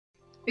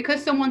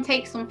because someone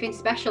takes something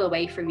special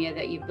away from you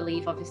that you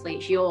believe obviously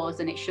it's yours,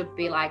 and it should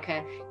be like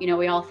a, you know,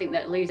 we all think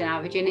that losing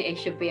our virginity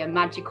should be a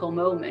magical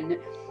moment.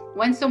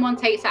 When someone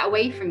takes that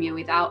away from you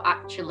without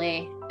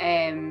actually,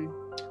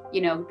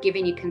 you know,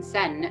 giving you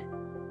consent,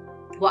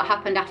 what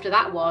happened after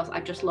that was I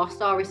just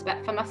lost all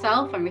respect for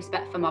myself and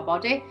respect for my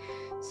body.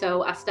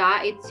 So I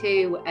started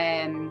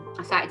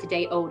to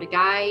date older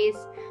guys.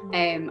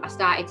 I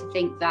started to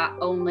think that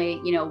only,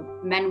 you know,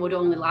 men would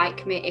only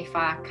like me if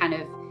I kind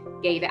of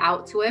gave it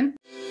out to him.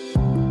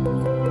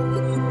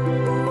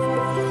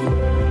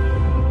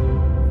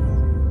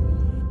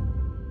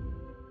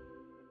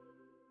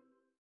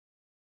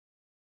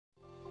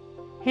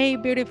 Hey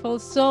beautiful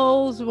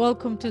souls,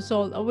 welcome to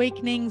Soul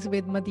Awakenings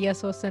with Madiha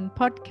Sosan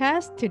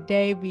podcast.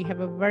 Today we have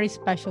a very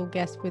special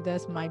guest with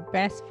us, my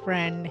best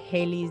friend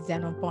Hayley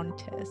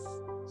Xenophontas.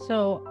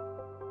 So,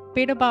 a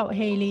bit about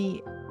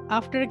Hayley.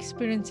 After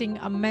experiencing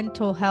a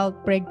mental health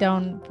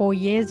breakdown 4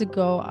 years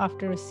ago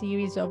after a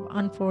series of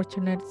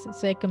unfortunate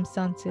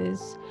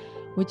circumstances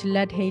which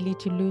led Hayley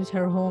to lose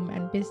her home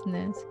and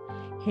business,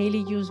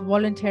 Hayley used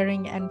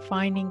volunteering and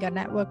finding a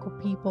network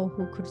of people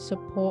who could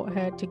support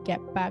her to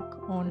get back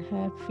on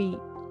her feet.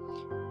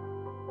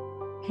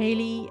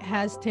 Hayley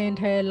has turned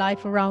her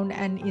life around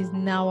and is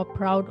now a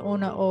proud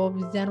owner of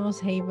Xenos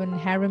Haven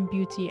Harem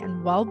Beauty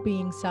and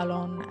Wellbeing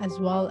Salon, as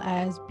well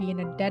as being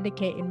a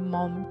dedicated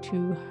mom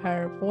to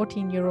her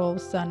 14-year-old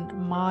son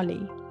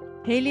Marley.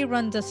 Hayley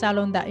runs a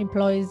salon that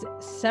employs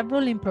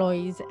several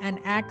employees and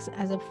acts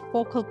as a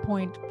focal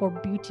point for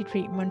beauty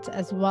treatments,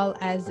 as well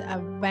as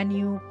a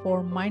venue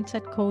for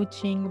mindset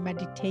coaching,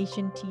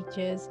 meditation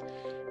teachers,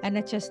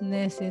 NHS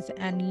nurses,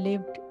 and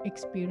lived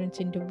experience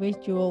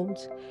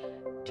individuals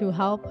to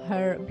help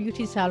her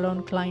beauty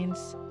salon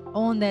clients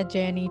on their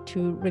journey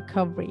to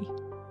recovery.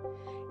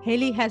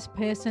 Hayley has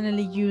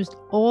personally used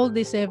all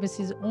the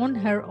services on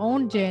her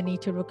own journey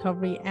to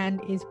recovery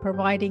and is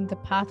providing the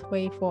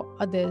pathway for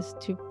others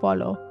to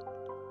follow.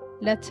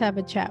 Let's have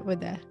a chat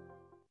with her.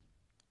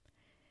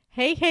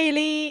 Hey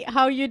Hayley,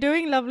 how are you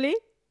doing, lovely?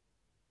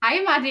 Hi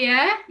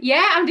Madiha.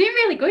 Yeah, I'm doing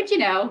really good, you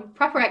know.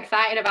 Proper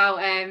excited about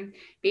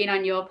being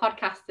on your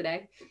podcast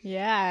today.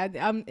 Yeah,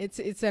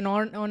 it's an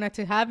honor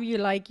to have you.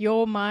 Like,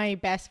 you're my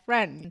best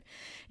friend.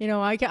 You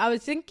know, I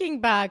was thinking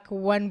back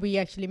when we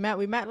actually met.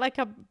 We met like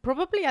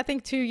probably I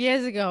think 2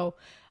 years ago.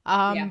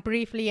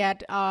 Briefly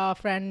at our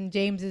friend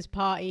James's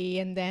party,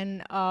 and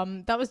then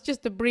that was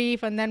just a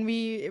brief, and then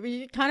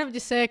we kind of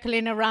just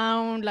circling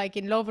around like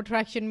in law of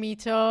attraction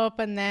meetup,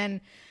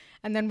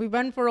 and then we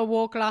went for a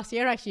walk last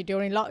year, actually,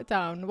 during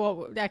lockdown.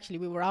 Well, actually,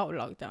 we were out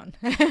of lockdown.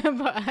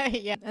 But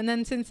yeah. And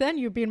then since then,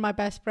 you've been my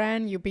best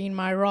friend. You've been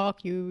my rock.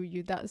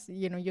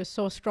 You're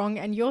so strong.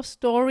 And your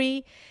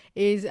story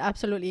is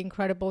absolutely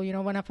incredible. You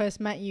know, when I first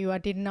met you, I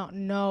did not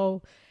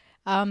know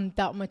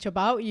that much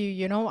about you.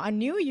 You know, I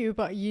knew you,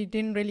 but we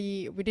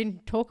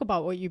didn't talk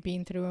about what you've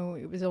been through.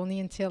 It was only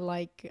until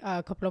like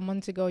a couple of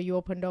months ago you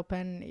opened up,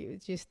 and it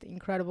was just an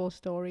incredible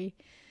story.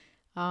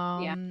 So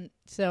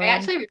I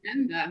actually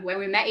remember when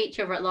we met each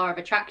other at Law of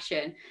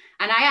Attraction,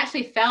 and I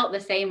actually felt the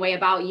same way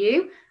about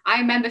you. I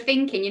remember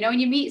thinking, you know, when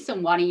you meet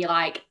someone and you're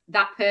like,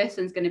 that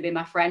person's going to be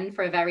my friend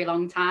for a very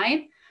long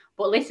time.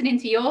 But listening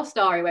to your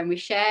story when we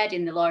shared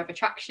in the Law of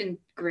Attraction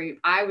group,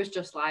 I was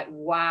just like,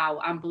 wow,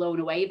 I'm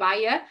blown away by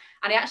you.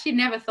 And I actually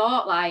never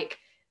thought, like,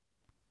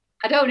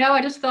 I don't know,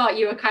 I just thought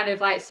you were kind of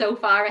like so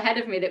far ahead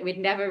of me that we'd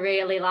never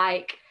really,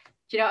 like,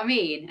 do you know what I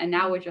mean? And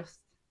now we're just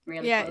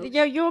really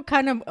close. You're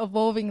kind of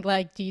evolving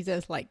like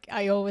Jesus, like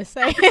I always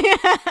say.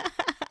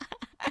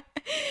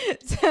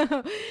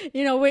 So,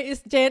 you know,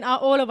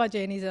 all of our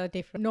journeys are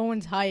different. No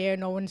one's higher,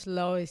 no one's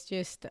low. It's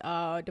just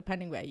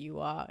depending where you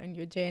are in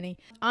your journey.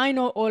 I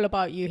know all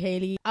about you,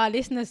 Hayley. Our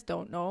listeners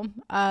don't know.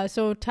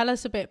 So tell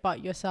us a bit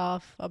about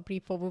yourself, a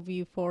brief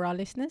overview for our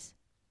listeners.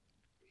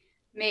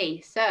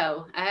 Me.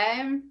 So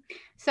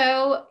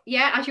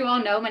yeah, as you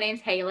all know, my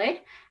name's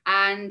Hayley,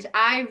 and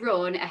I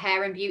run a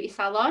hair and beauty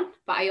salon,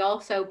 but I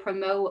also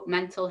promote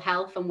mental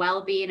health and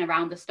well-being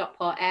around the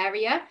Stockport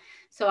area.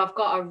 So I've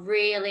got a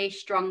really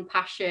strong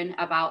passion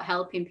about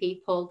helping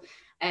people,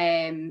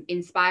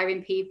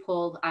 inspiring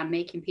people, and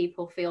making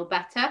people feel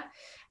better.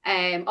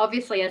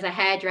 Obviously, as a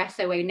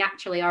hairdresser, we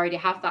naturally already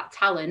have that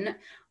talent.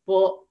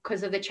 But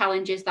because of the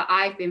challenges that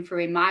I've been through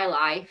in my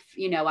life,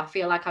 you know, I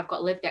feel like I've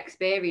got lived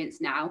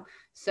experience now.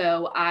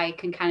 So I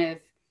can kind of,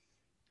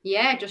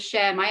 just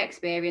share my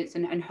experience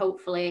and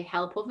hopefully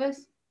help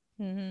others.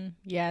 Mm-hmm.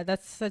 Yeah,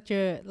 that's such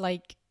a,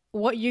 like,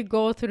 what you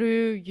go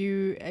through,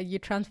 you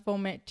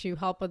transform it to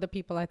help other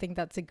people. I think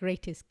that's the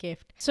greatest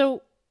gift.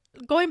 So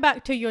going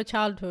back to your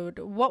childhood,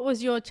 what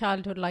was your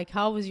childhood like?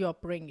 How was your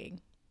upbringing?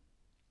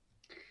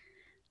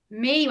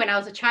 Me, when I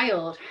was a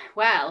child,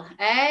 well,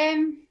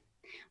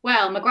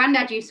 my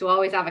granddad used to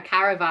always have a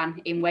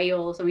caravan in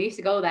Wales, and we used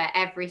to go there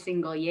every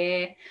single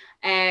year.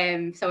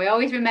 So I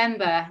always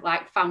remember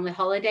like family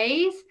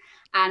holidays,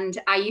 And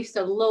I used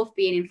to love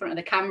being in front of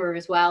the camera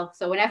as well.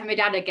 So whenever my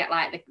dad would get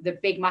like the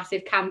big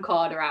massive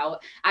camcorder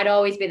out, I'd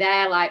always be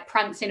there like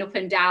prancing up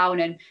and down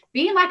and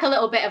being like a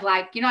little bit of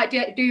like, you know,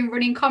 like doing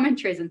running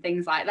commentaries and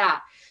things like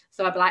that.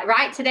 So I'd be like,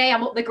 right, today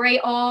I'm up the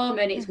Great Orme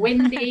and it's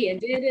windy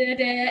and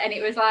and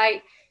it was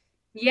like,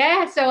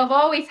 yeah. So I've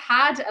always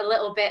had a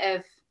little bit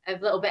of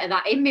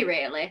that in me,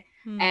 really.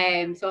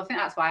 So I think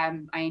that's why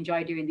I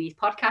enjoy doing these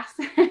podcasts.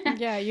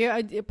 Yeah, you're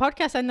a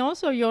podcast, and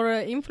also you're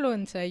an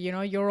influencer, you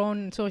know, your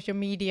own social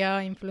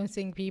media,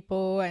 influencing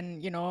people,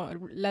 and, you know,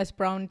 Les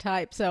Brown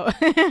type. So,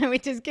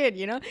 which is good,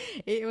 you know,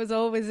 it was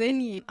always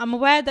in you. I'm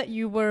aware that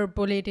you were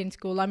bullied in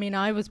school. I mean,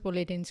 I was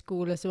bullied in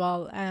school as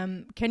well.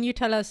 Can you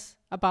tell us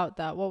about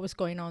that? What was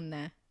going on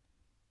there?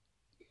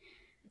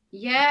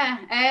 Yeah,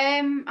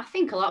 I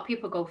think a lot of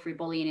people go through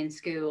bullying in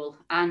school,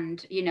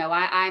 and you know,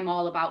 I'm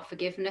all about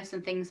forgiveness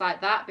and things like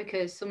that,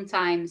 because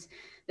sometimes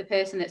the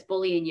person that's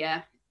bullying you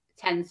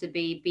tends to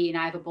be being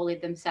either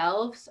bullied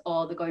themselves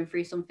or they're going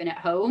through something at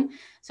home.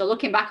 So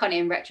looking back on it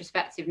in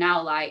retrospective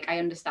now, like I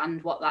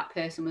understand what that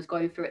person was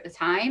going through at the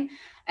time.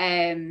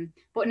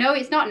 But no,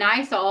 it's not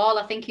nice at all.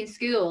 I think in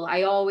school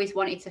I always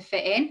wanted to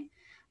fit in.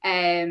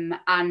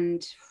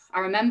 And I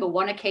remember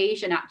one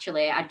occasion,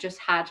 actually, I just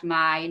had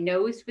my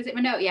nose, was it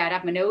my nose? Yeah, I'd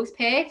had my nose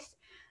pierced.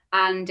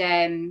 And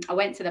I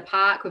went to the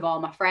park with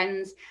all my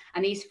friends,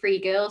 and these three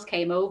girls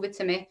came over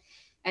to me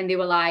and they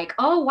were like,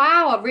 oh,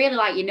 wow, I really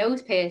like your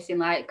nose piercing.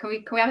 Like, can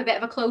we have a bit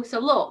of a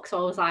closer look? So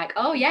I was like,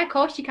 oh, yeah, of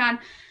course you can.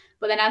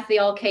 But then as they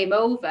all came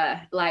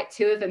over, like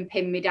two of them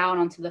pinned me down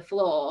onto the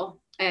floor.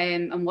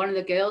 And one of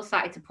the girls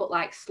started to put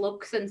like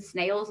slugs and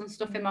snails and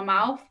stuff in my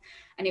mouth.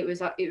 And it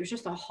was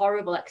just a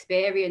horrible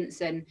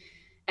experience. And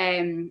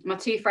my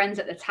two friends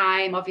at the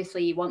time,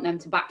 obviously you want them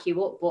to back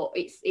you up, but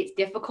it's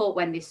difficult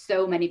when there's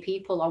so many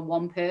people on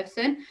one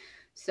person.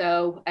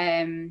 So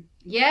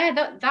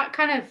yeah, that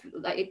kind of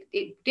like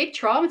it did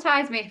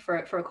traumatize me for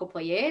a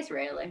couple of years,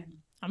 really.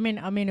 I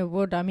mean, it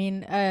would. I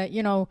mean,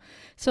 you know,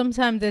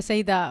 sometimes they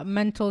say that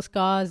mental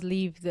scars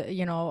leave the,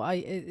 you know,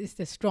 is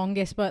the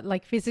strongest, but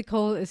like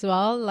physical as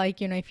well.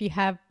 Like, you know, if you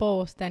have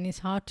both, then it's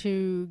hard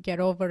to get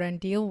over and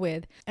deal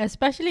with,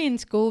 especially in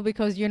school,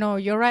 because, you know,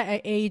 you're at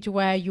an age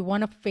where you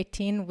want to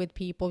fit in with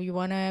people. You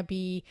want to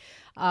be,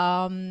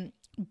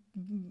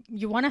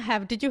 you want to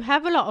have, did you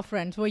have a lot of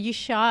friends? Were you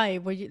shy?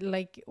 Were you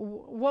like,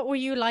 what were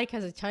you like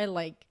as a child?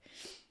 Like,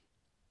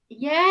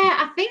 yeah,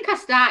 I think I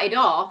started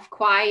off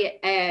quite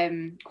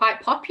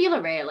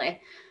popular, really.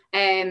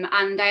 And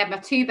I had my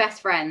two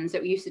best friends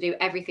that we used to do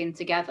everything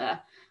together.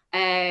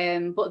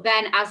 But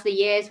then as the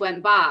years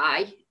went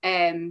by,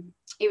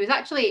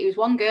 it was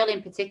one girl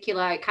in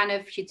particular,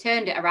 she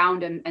turned it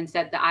around and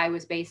said that I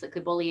was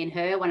basically bullying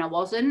her when I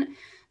wasn't.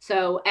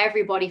 So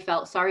everybody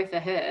felt sorry for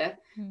her.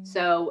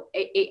 So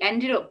it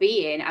ended up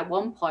being, at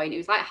one point, it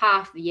was like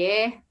half the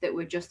year that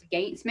were just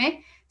against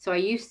me. So I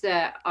used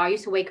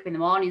to wake up in the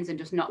mornings and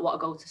just not want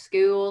to go to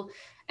school.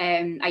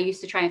 I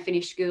used to try and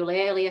finish school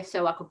earlier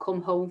so I could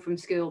come home from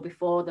school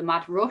before the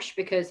mad rush,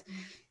 because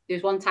there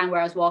was one time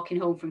where I was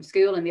walking home from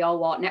school and they all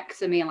walked next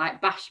to me and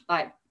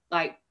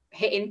like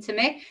hit into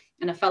me,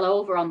 and I fell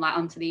over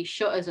onto these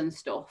shutters and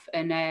stuff.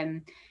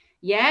 And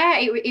yeah,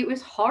 it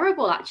was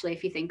horrible, actually,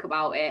 if you think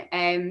about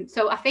it.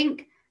 So I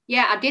think,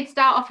 yeah, I did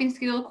start off in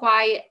school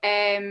quite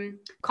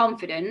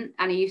confident,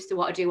 and I used to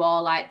want to do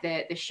all like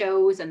the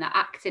shows and the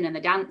acting and the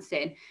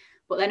dancing.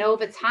 But then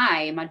over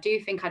time, I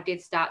do think I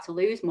did start to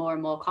lose more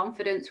and more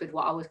confidence with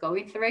what I was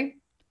going through.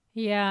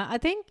 yeah, I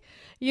think,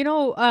 you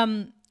know,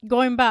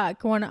 going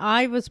back when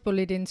I was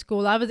bullied in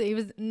school,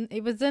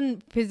 it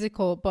wasn't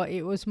physical, but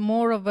it was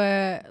more of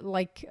a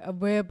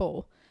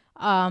verbal.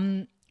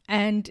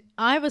 And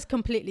I was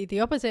completely the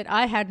opposite.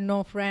 I had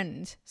no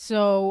friends.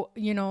 So,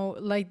 you know,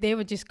 like they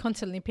were just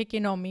constantly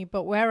picking on me.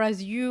 But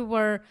whereas you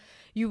were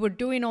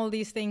doing all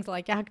these things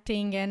like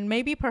acting, and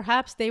maybe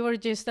perhaps they were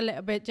just a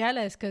little bit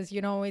jealous because,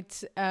 you know,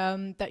 it's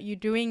that you're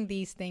doing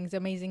these things,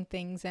 amazing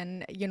things.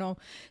 And, you know,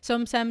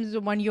 sometimes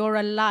when you're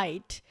a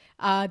light,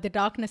 the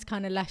darkness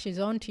kind of lashes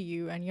onto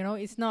you. And, you know,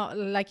 it's not,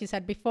 like you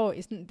said before,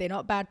 they're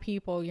not bad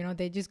people. You know,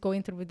 they're just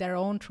going through their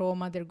own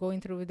trauma. They're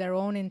going through their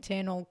own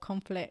internal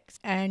conflicts.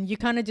 And you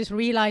kind of just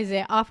realize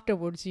it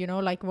afterwards, you know,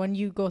 like when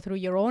you go through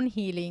your own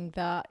healing,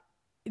 that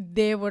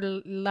they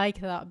were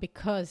like that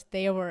because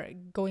they were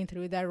going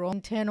through their own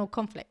internal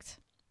conflicts.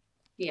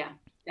 Yeah,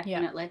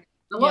 definitely. Yeah.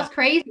 And what's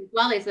crazy as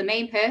well is the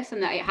main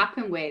person that it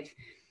happened with,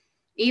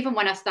 even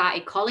when I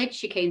started college,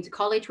 she came to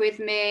college with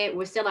me.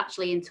 We're still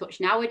actually in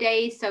touch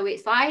nowadays. So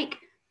it's like,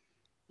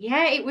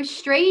 yeah, it was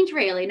strange,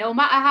 really. No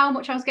matter how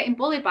much I was getting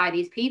bullied by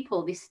these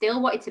people, they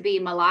still wanted to be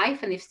in my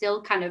life, and they've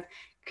still kind of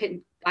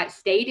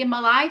stayed in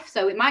my life.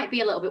 So it might be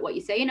a little bit what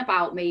you're saying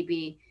about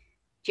maybe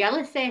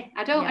jealousy.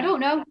 I don't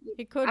know.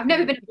 I've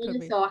never been a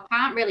bully, so I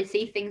can't really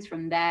see things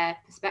from their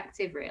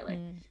perspective, really.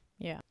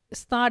 Yeah.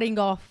 Starting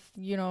off,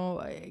 you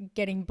know,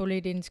 getting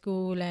bullied in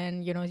school,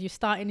 and, you know, you're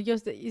starting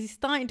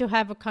to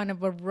have a kind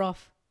of a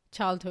rough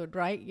childhood,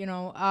 right? You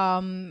know,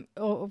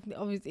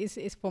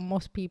 it's for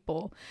most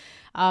people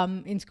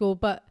in school.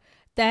 But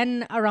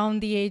then around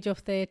the age of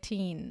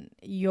 13,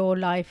 your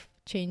life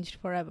changed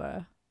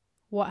forever.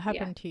 What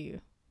happened to you?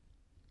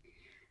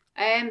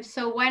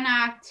 So when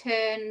I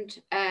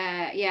turned,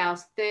 I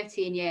was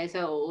 13 years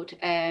old,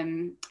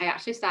 I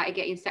actually started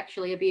getting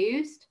sexually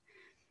abused.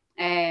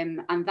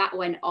 And that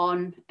went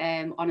on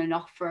and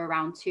off for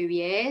around 2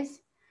 years.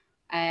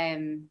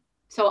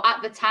 So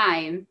at the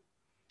time,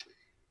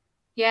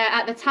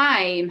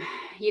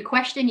 you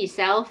question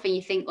yourself and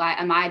you think like,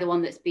 am I the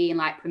one that's being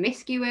like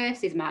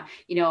promiscuous? Is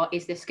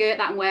the skirt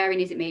that I'm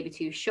wearing, is it maybe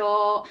too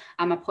short?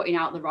 Am I putting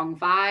out the wrong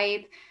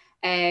vibe?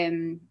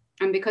 And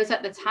because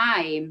at the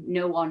time,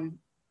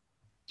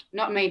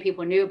 not many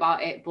people knew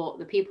about it, but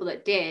the people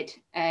that did,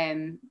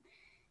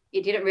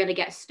 it didn't really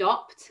get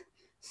stopped.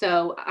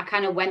 So I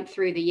kind of went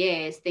through the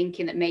years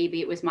thinking that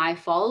maybe it was my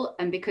fault.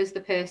 And because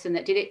the person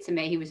that did it to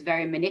me, he was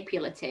very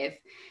manipulative.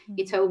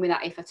 He told me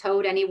that if I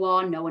told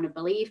anyone, no one would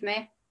believe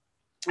me.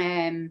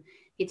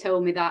 He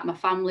told me that my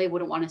family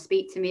wouldn't want to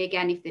speak to me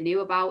again if they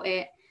knew about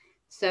it.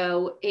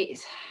 So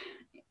it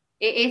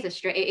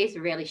is a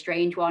really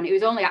strange one. It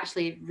was only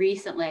actually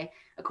recently,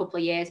 a couple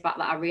of years back,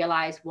 that I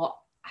realized what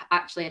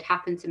actually had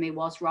happened to me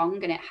was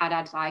wrong, and it had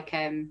like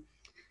a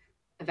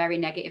very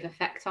negative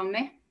effect on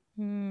me.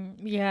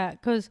 Yeah,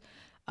 because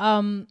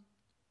I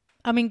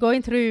mean,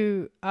 going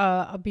through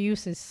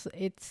abuse it's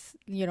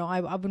I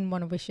wouldn't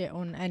want to wish it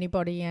on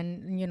anybody,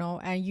 and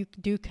and you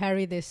do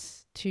carry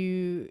this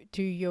to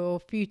your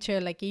future,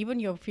 like even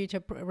your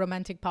future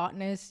romantic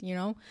partners.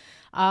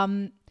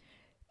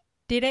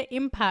 Did it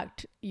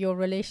impact your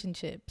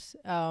relationships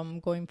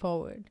going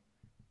forward?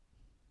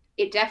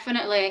 It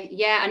definitely,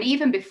 yeah. And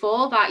even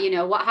before that,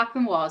 what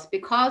happened was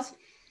because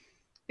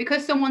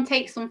someone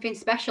takes something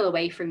special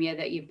away from you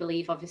that you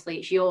believe obviously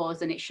it's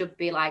yours, and it should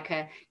be like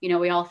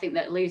we all think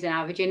that losing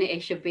our virginity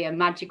should be a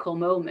magical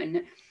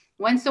moment.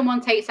 When someone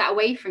takes that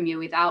away from you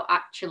without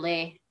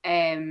actually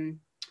giving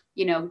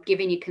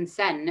you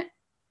consent,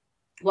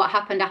 what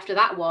happened after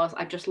that was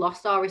I just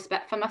lost all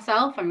respect for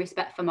myself and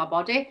respect for my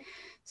body.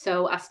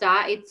 So I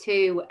started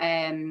to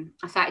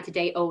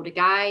date older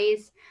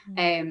guys.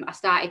 I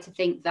started to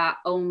think that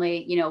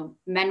only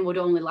men would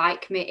only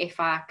like me if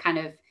I kind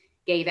of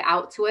gave it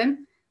out to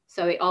him.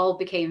 So it all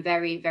became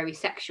very, very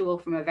sexual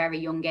from a very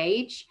young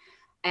age.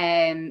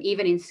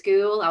 Even in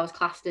school, I was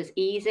classed as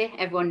easy.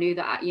 Everyone knew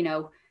that,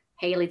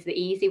 Hayley's the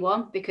easy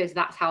one, because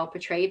that's how I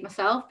portrayed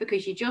myself.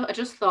 Because I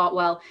just thought,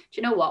 well, do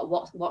you know what?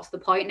 What's the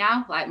point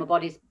now? Like my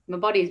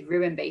body's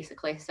ruined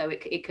basically. So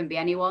it can be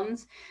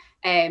anyone's.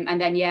 And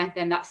then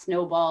that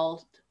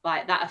snowballed.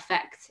 Like that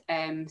effect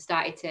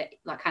started to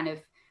like kind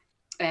of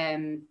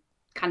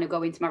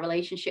go into my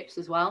relationships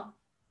as well.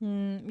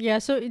 Yeah.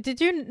 So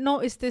did you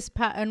notice this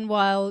pattern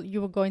while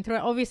you were going through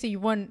it? Obviously, you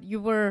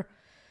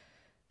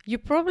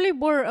probably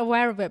were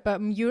aware of it, but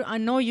I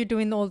know you're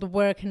doing all the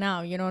work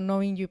now.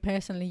 Knowing you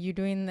personally, you're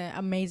doing the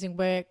amazing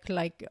work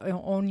like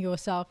on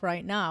yourself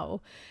right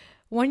now.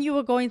 When you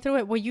were going through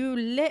it, were you a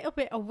little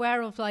bit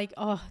aware of like,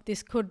 oh,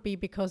 this could be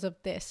because of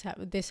this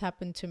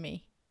happened to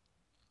me?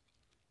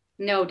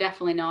 No,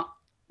 definitely not.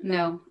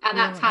 No. At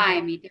that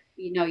time, you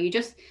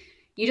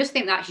just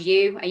think that's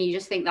you, and you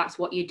just think that's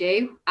what you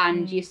do,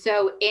 and you're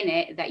so in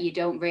it that you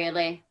don't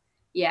really,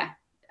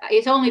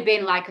 it's only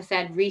been, like I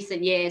said,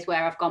 recent years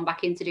where I've gone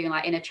back into doing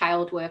like inner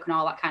child work and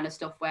all that kind of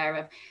stuff,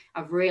 where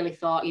I've really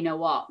thought, you know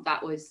what,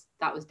 that was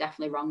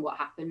definitely wrong what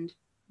happened.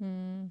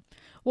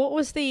 What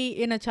was the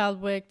inner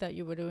child work that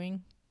you were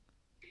doing?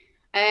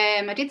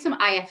 I did some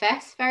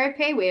IFS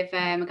therapy with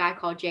a guy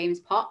called James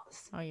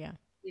Potts. Oh yeah.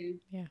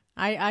 Yeah.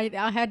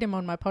 I had him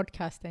on my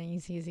podcast,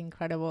 and he's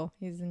incredible.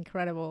 He's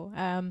incredible.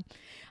 I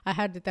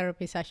had the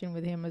therapy session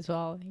with him as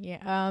well.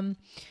 Yeah.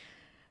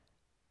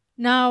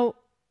 Now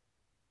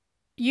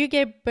you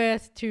gave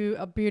birth to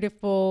a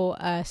beautiful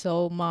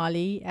soul,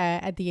 Marley,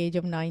 at the age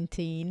of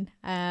 19.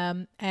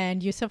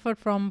 And you suffered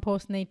from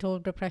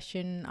postnatal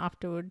depression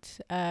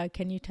afterwards.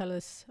 Can you tell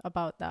us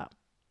about that?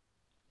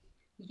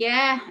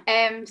 Yeah,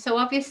 so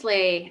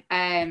obviously,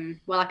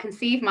 I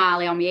conceived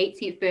Marley on my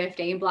 18th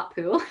birthday in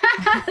Blackpool.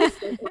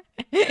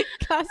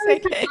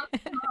 Classic.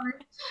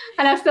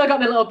 And I've still got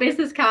the little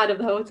business card of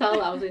the hotel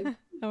that I was in.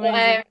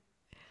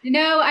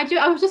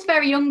 I was just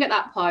very young at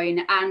that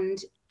point,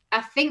 and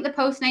I think the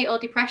postnatal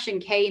depression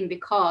came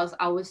because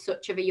I was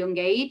such of a young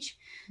age.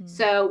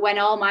 So when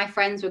all my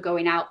friends were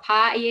going out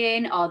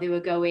partying, or they were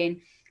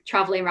going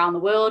traveling around the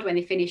world when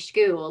they finished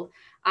school,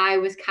 I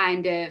was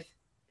kind of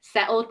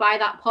settled by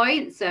that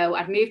point. So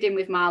I'd moved in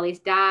with Marley's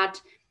dad.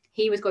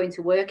 He was going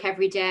to work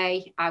every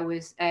day. I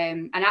was,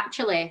 and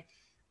actually,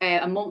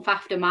 a month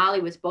after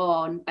Marley was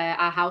born,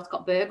 our house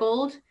got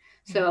burgled.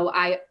 So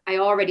I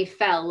already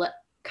felt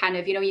kind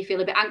of, you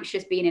feel a bit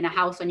anxious being in a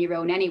house on your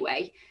own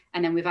anyway,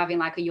 and then with having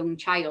like a young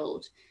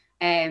child.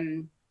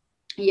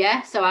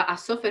 So I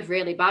suffered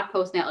really bad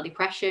postnatal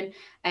depression.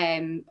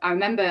 I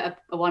remember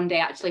one day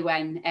actually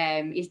when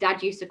his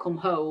dad used to come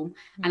home,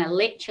 and I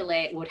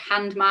literally would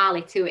hand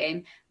Marley to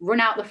him, run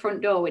out the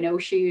front door with no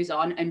shoes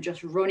on, and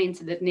just run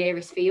into the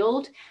nearest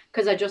field,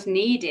 because I just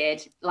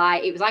needed,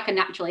 like, it was like a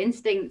natural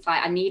instinct,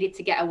 like I needed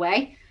to get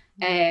away.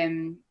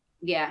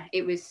 Yeah,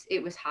 it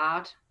was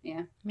hard.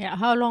 Yeah. Yeah.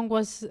 How long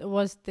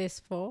was this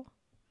for?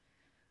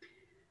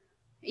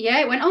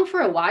 Yeah, it went on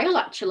for a while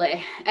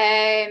actually.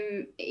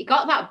 It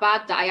got that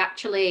bad that I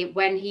actually,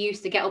 when he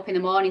used to get up in the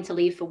morning to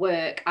leave for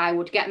work, I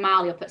would get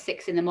Marley up at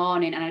 6 a.m.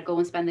 and I'd go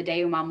and spend the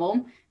day with my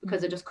mum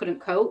because I just couldn't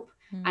cope.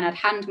 And I'd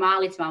hand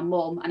Marley to my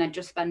mum and I'd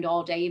just spend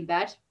all day in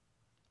bed.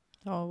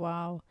 Oh,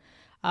 wow.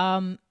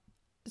 Um,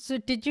 so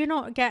did you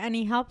not get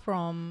any help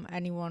from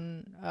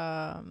anyone,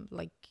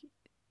 like,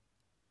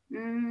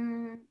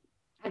 Mm,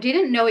 I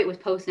didn't know it was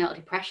postnatal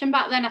depression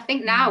back then. I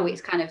think now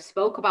it's kind of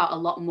spoke about a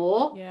lot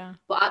more. yeah.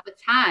 But at the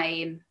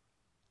time,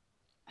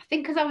 I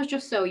think because I was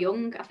just so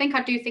young, I think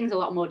I do things a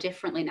lot more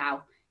differently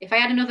now. If I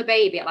had another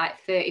baby at like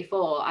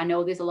 34, I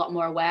know there's a lot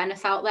more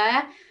awareness out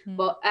there.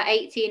 But at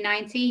 18,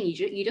 19,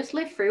 you just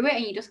live through it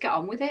and you just get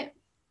on with it.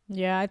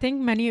 Yeah, I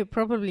think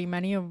probably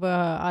many of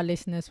our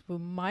listeners who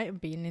might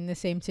have been in the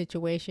same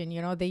situation,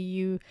 you know,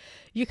 you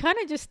kind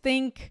of just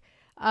think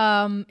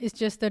it's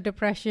just a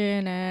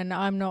depression and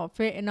I'm not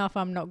fit enough,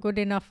 I'm not good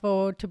enough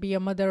for to be a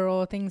mother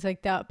or things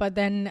like that. But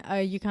then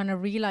you kind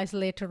of realize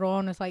later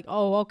on, it's like,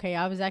 oh, okay,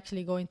 I was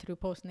actually going through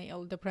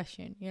postnatal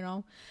depression, you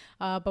know.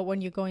 But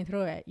when you're going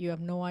through it, you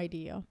have no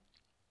idea.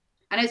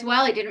 And as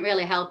well, it didn't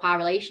really help our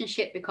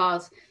relationship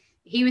because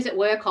he was at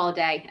work all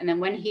day. And then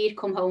when he'd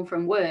come home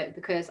from work,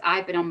 because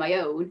I've been on my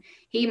own,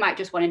 he might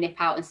just want to nip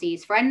out and see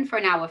his friend for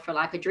an hour for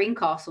like a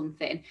drink or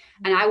something.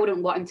 And I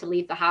wouldn't want him to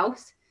leave the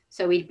house.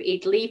 So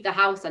he'd leave the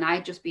house and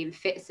I'd just be in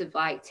fits of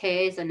like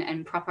tears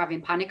and proper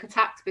having panic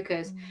attacks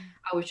because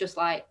I was just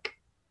like,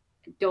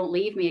 don't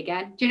leave me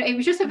again. Do you know, it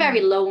was just a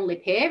very lonely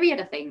period,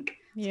 I think.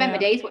 Spent my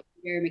days watching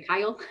Jeremy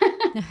Kyle.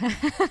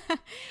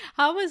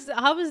 How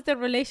was the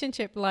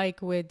relationship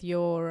like with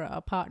your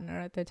partner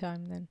at the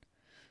time then?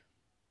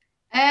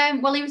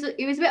 Well, he was a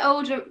bit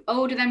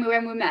older than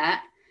when we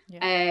met.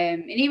 Yeah.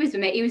 And he was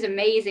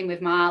amazing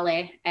with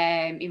Marley.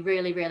 He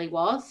really, really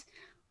was.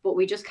 But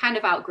we just kind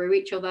of outgrew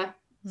each other.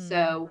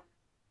 So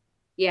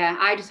yeah,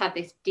 I just had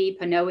this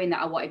deeper knowing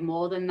that I wanted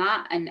more than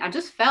that. And I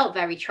just felt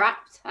very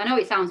trapped. I know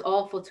it sounds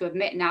awful to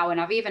admit now, and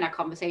I've even had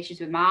conversations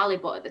with Marley,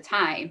 but at the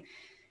time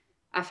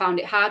I found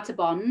it hard to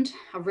bond.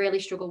 I really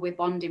struggled with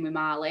bonding with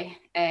Marley,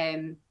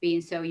 being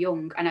so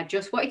young. And I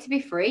just wanted to be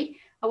free.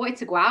 I wanted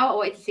to go out. I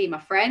wanted to see my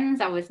friends.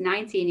 I was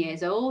 19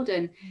 years old.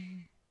 And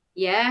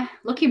yeah,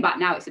 looking back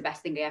now, it's the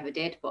best thing I ever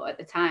did. But at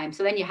the time,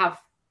 so then you have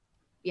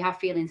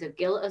feelings of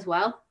guilt as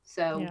well.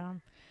 So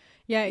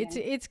yeah,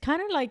 it's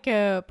kind of like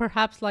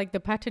perhaps like the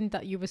pattern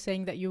that you were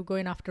saying that you're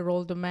going after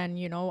older men,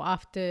 you know,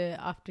 after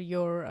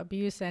your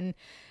abuse, and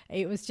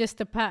it was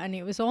just a pattern.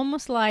 It was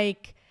almost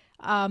like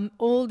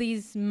all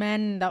these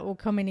men that were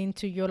coming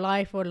into your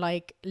life were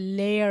like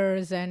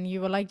layers, and you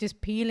were like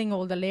just peeling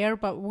all the layer,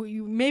 but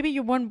maybe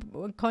you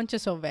weren't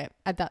conscious of it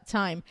at that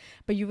time,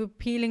 but you were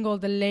peeling all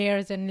the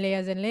layers and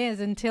layers and layers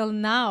until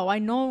now. I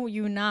know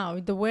you now,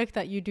 the work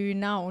that you do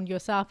now on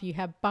yourself, you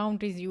have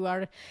boundaries, you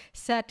are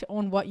set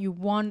on what you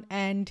want,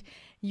 and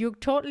you're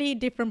totally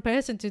different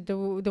person to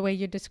the way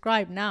you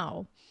describe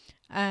now.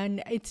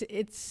 And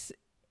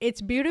it's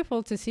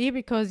beautiful to see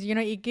because, you know,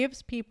 it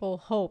gives people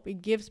hope.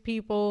 It gives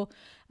people,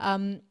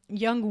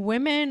 young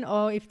women,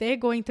 or if they're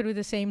going through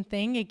the same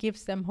thing, it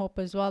gives them hope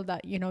as well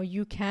that, you know,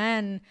 you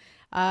can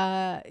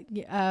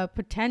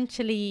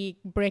potentially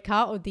break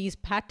out of these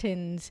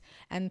patterns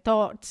and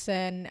thoughts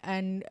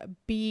and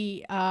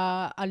be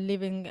a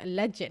living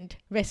legend,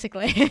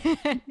 basically,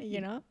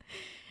 you know?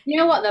 You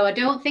know what, though? I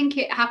don't think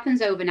it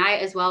happens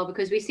overnight as well,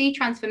 because we see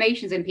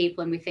transformations in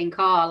people and we think,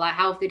 oh, like,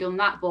 how have they done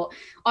that? But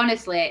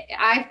honestly,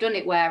 I've done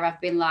it where I've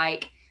been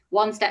like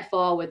one step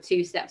forward,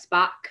 two steps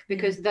back,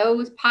 because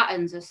those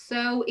patterns are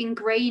so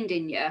ingrained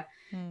in you.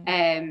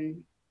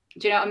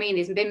 Do you know what I mean?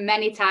 There's been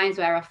many times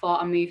where I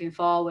thought I'm moving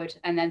forward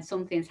and then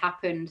something's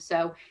happened.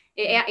 So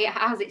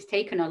it's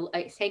taken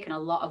a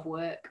lot of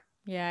work.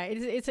 Yeah,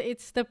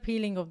 it's the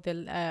peeling of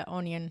the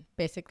onion,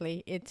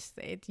 basically. It's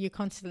you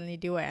constantly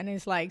do it, and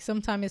it's like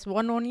sometimes it's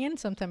one onion,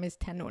 sometimes it's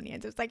 10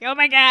 onions. It's like, oh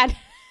my god.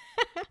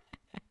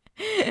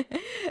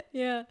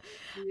 Yeah.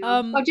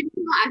 But you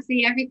know what? I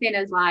see everything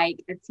as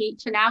like a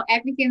teacher now.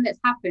 Everything that's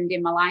happened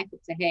in my life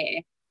up to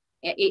here,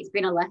 it's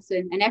been a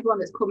lesson, and everyone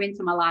that's come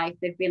into my life,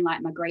 they've been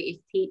like my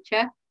greatest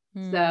teacher.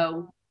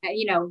 So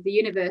you know, the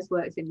universe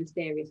works in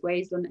mysterious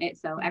ways, doesn't it?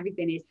 So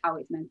everything is how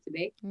it's meant to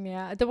be.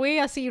 Yeah, the way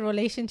I see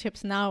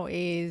relationships now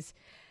is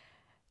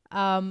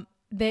they're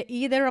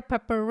either a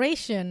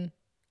preparation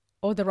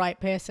or the right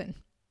person.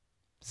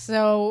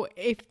 So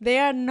if they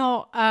are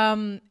not,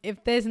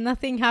 if there's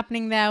nothing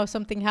happening there or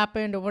something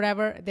happened or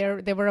whatever,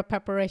 they were a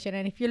preparation.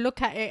 And if you look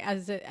at it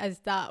as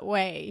that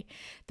way,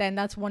 then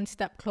that's one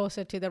step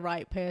closer to the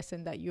right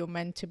person that you're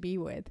meant to be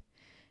with,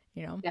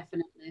 you know?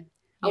 Definitely.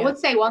 I would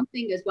say one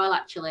thing as well,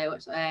 actually,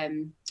 which,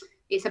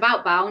 it's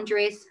about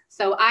boundaries.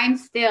 So I'm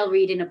still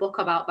reading a book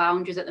about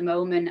boundaries at the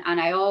moment, and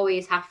I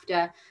always have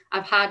to.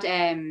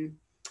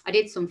 I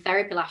did some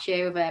therapy last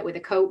year with a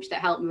coach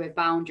that helped me with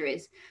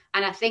boundaries,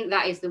 and I think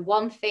that is the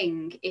one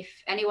thing. If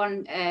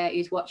anyone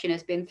who's watching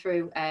has been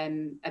through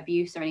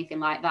abuse or anything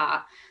like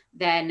that,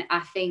 then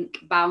I think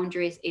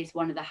boundaries is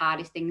one of the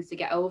hardest things to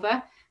get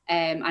over.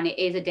 And it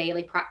is a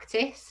daily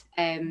practice.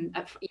 You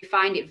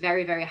find it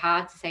very, very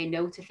hard to say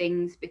no to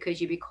things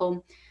because you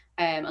become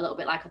a little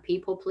bit like a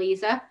people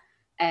pleaser,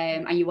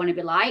 and you want to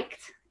be liked.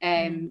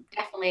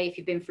 Definitely if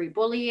you've been through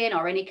bullying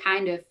or any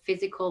kind of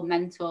physical,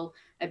 mental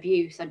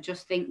abuse, I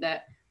just think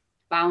that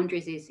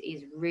boundaries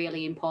is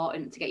really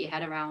important to get your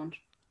head around.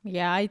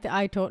 Yeah,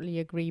 I totally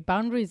agree.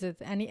 Boundaries is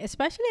any,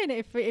 especially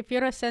if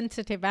you're a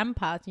sensitive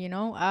empath,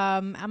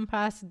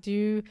 empaths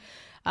do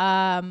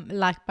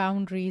lack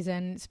boundaries,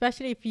 and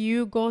especially if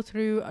you go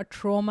through a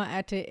trauma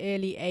at an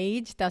early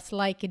age, that's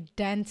like a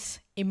dense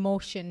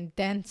emotion,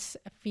 dense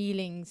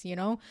feelings,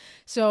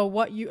 So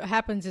what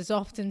happens is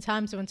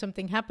oftentimes when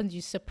something happens,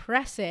 you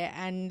suppress it,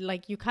 and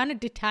like you kind of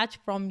detach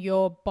from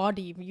your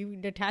body. You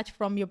detach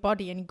from your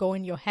body and go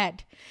in your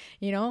head,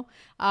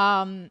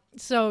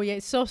 So yeah,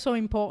 it's so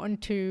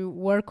important to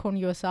work on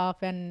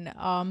yourself, and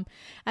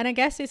I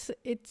guess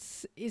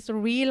it's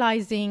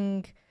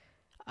realizing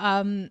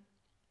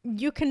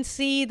you can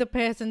see the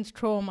person's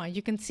trauma,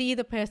 you can see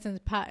the person's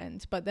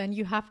patterns, but then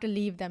you have to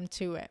leave them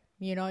to it.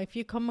 If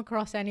you come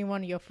across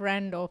anyone, your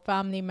friend or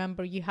family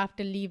member, you have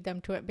to leave them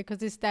to it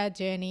because it's their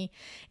journey,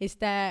 it's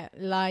their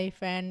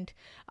life, and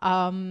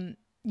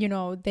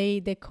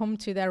they come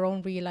to their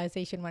own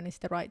realization when it's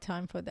the right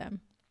time for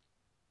them.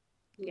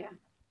 Yeah.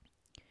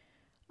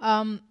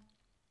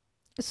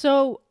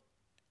 So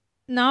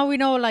now we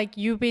know, like,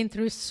 you've been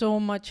through so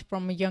much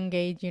from a young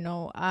age,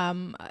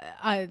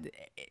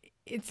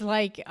 it's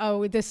like,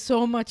 oh, there's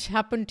so much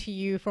happened to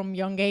you from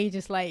young age.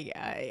 It's like,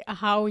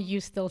 how are you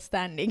still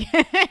standing?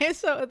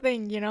 Sort of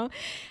thing,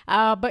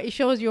 but it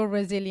shows you're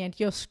resilient,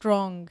 you're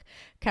strong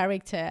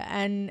character.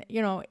 And,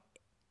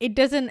 it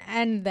doesn't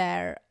end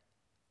there.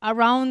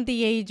 Around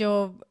the age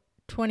of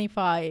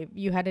 25,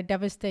 you had a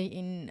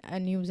devastating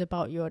news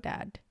about your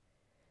dad.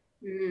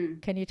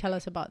 Can you tell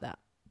us about that?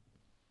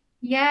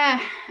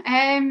 Yeah.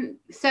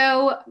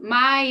 So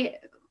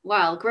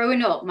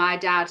growing up, my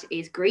dad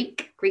is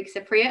Greek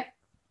Cypriot.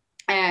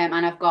 And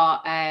I've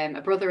got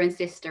a brother and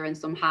sister and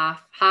some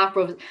half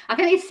brothers. I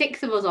think there's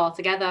 6 of us all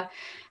together.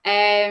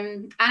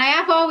 And I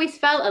have always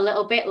felt a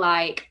little bit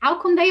like,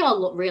 how come they all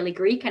look really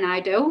Greek and I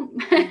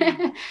don't?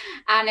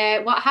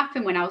 And what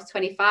happened when I was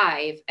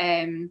 25,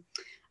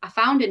 I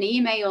found an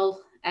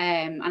email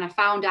and I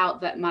found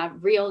out that my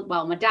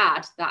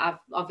dad, that I've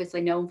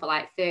obviously known for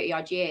like 30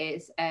 odd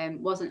years,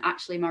 wasn't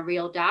actually my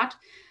real dad.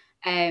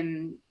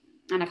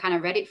 And I kind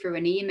of read it through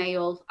an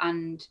email,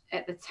 and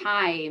at the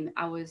time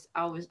I was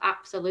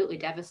absolutely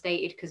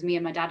devastated because me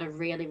and my dad are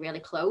really, really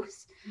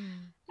close.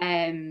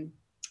 And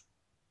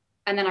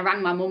then I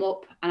rang my mum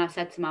up and I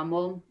said to my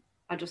mum,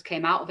 I just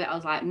came out of it, I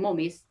was like,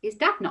 Mum, is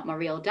dad not my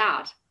real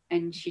dad?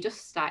 And she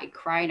just started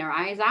crying her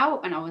eyes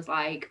out, and I was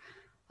like,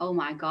 oh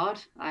my God,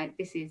 like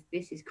this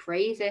is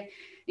crazy.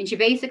 And she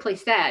basically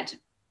said,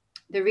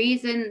 the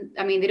reason,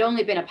 I mean, they'd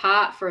only been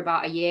apart for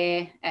about a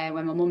year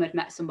when my mum had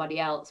met somebody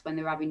else when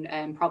they were having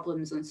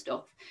problems and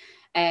stuff.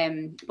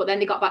 But then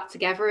they got back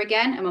together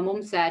again. And my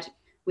mum said,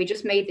 we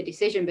just made the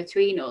decision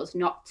between us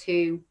not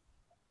to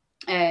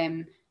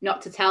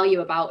tell you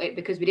about it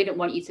because we didn't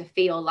want you to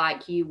feel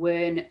like you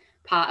weren't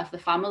part of the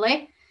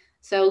family.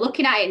 So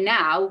looking at it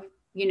now,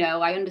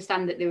 I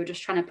understand that they were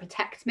just trying to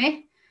protect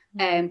me.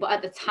 But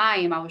at the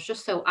time, I was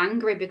just so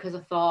angry because I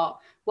thought,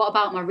 what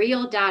about my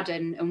real dad?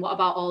 And what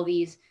about all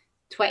these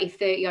 20,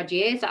 30 odd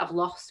years that I've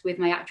lost with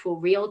my actual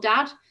real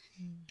dad?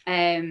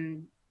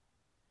 And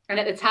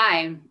at the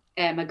time,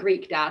 my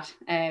Greek dad,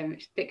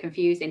 it's a bit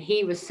confusing.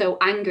 He was so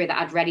angry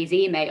that I'd read his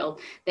email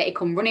that he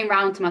come running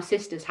round to my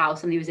sister's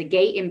house, and there was a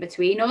gate in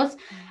between us.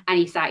 And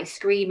he started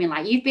screaming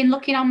like, you've been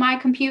looking on my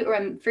computer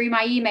and through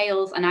my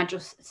emails. And I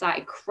just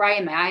started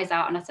crying my eyes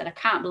out. And I said, I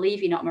can't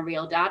believe you're not my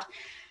real dad.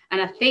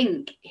 And I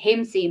think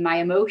him seeing my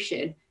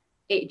emotion,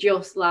 it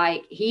just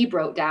like, he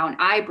broke down,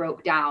 I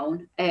broke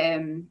down.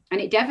 And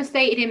it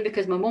devastated him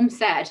because my mum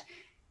said,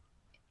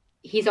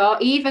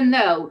 even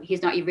though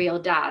he's not your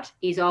real dad,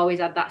 he's always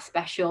had that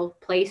special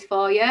place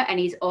for you, and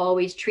he's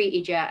always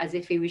treated you as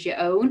if he was your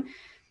own.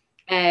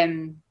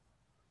 And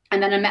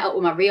then I met up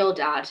with my real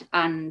dad,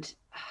 and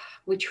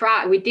we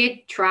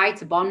did try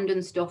to bond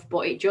and stuff,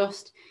 but it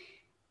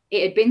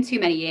had been too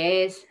many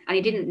years, and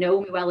he didn't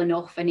know me well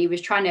enough, and he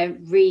was trying to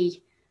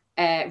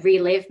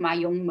relive my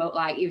young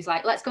like he was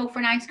like, let's go for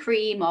an ice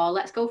cream, or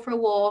let's go for a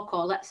walk,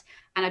 or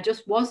and I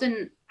just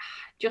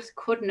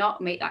could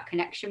not make that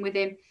connection with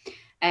him.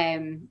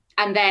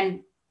 And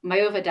then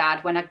my other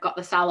dad, when I got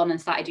the salon and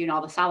started doing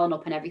all the salon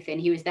up and everything,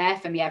 he was there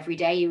for me every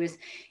day. He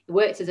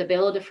worked as a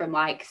builder from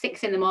like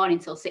 6 a.m.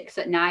 till 6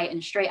 p.m,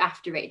 and straight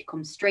after it, he'd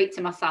come straight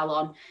to my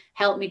salon,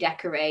 help me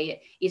decorate.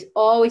 He's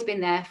always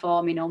been there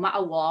for me no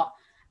matter what.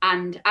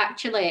 And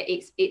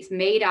actually it's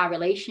made our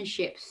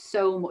relationship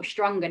so much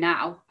stronger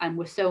now, and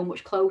we're so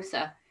much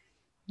closer.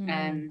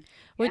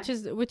 Which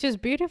is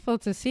beautiful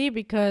to see,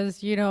 because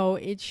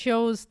it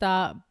shows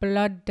that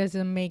blood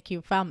doesn't make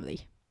you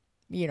family.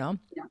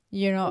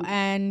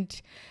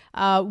 And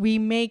we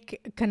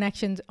make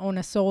connections on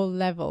a soul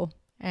level.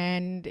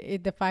 And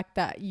the fact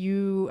that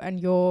you and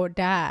your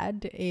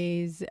dad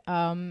is,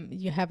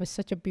 you have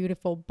such a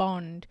beautiful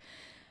bond,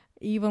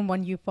 even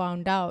when you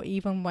found out,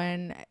 even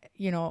when,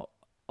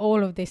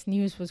 all of this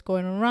news was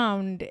going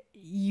around,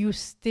 you're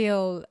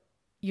still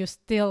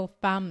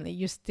family.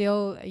 You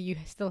still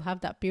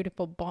have that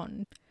beautiful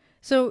bond.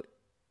 So,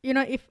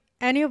 if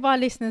any of our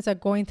listeners are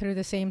going through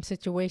the same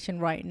situation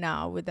right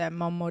now with their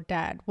mom or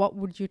dad, what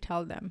would you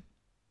tell them?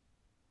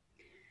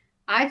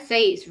 I'd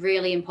say it's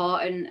really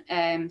important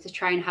to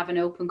try and have an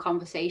open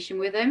conversation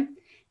with them.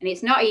 And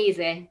it's not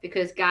easy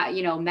because,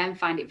 men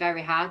find it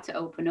very hard to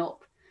open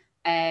up.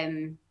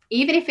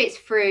 Even if it's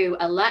through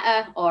a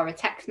letter or a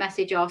text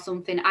message or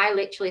something. I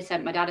literally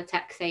sent my dad a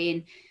text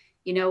saying,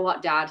 you know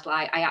what, Dad,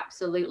 like, I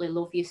absolutely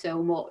love you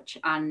so much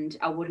and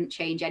I wouldn't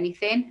change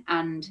anything.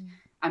 And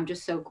I'm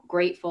just so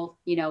grateful,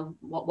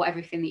 what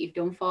everything that you've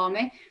done for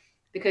me.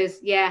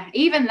 Because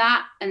even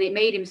that, and it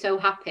made him so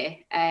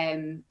happy.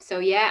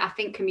 I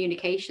think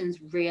communication's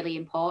really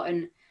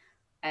important.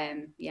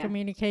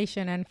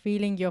 Communication and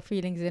feeling your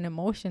feelings and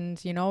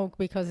emotions,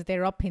 because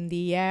they're up in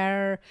the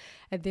air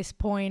at this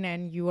point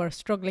and you are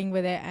struggling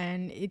with it,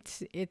 and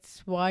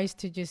it's wise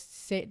to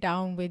just sit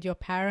down with your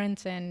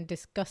parents and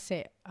discuss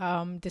it,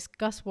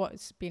 discuss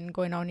what's been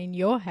going on in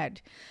your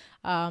head.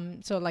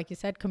 So like you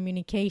said,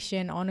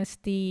 communication,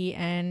 honesty,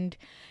 and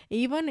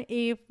even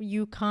if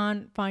you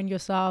can't find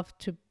yourself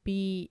to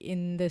be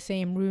in the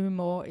same room,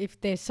 or if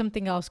there's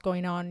something else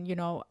going on,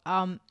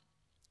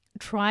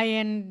 try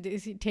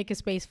and take a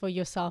space for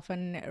yourself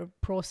and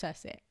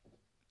process it.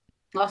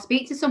 Or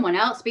speak to someone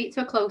else, speak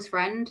to a close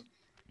friend.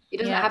 It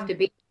doesn't have to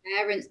be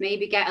parents.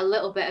 Maybe get a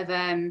little bit of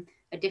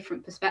a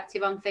different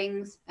perspective on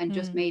things, and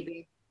just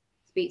maybe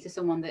speak to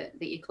someone that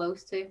you're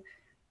close to.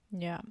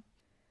 Yeah.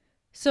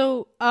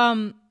 So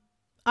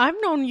I've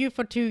known you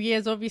for 2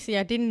 years. Obviously,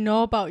 I didn't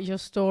know about your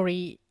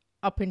story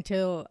up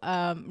until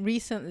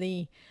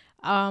recently.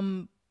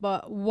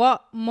 But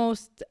what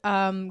most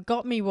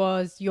got me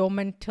was your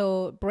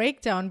mental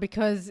breakdown,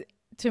 because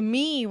to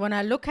me, when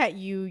I look at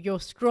you, you're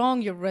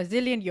strong, you're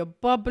resilient, you're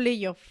bubbly,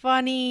 you're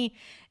funny,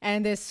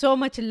 and there's so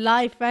much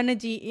life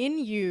energy in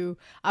you.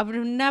 I would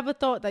have never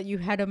thought that you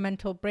had a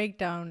mental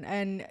breakdown,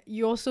 and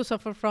you also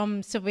suffer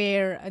from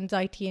severe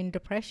anxiety and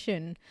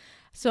depression.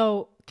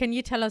 So can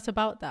you tell us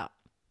about that?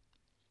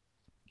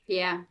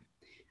 Yeah.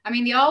 I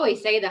mean, they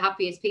always say the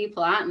happiest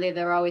people, aren't they?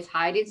 They're always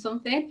hiding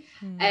something.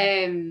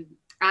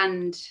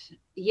 And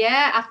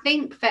I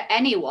think for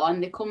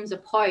anyone, there comes a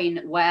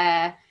point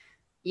where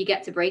you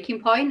get to breaking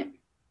point.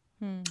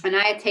 And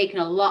I had taken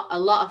a lot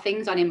of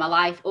things on in my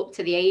life up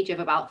to the age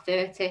of about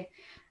 30.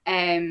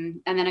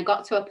 And then I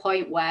got to a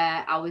point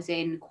where I was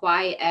in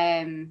quite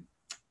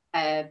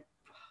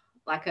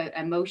like an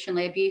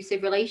emotionally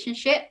abusive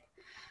relationship.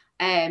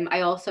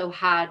 I also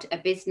had a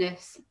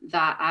business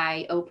that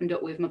I opened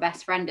up with my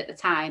best friend at the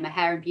time, a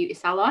hair and beauty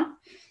salon.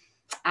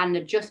 And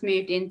I just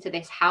moved into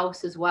this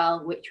house as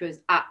well, which was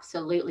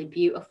absolutely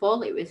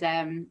beautiful. It was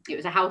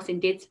a house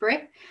in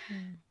Didsbury.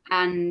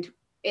 And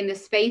in the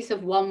space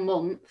of 1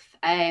 month,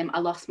 I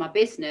lost my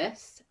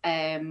business.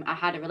 I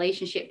had a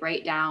relationship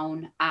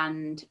breakdown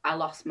and I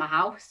lost my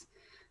house.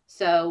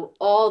 So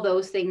all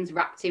those things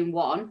wrapped in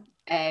one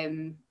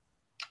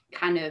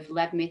kind of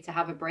led me to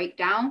have a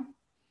breakdown.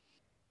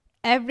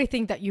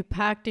 Everything that you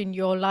packed in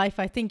your life,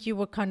 I think you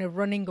were kind of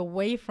running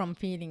away from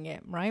feeling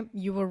it, right?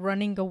 You were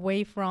running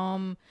away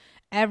from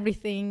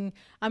everything.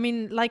 I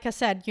mean, like I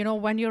said,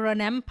 when you're an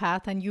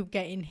empath and you're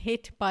getting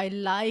hit by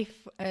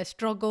life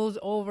struggles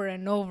over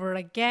and over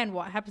again,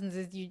 what happens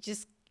is you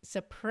just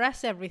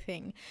suppress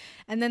everything.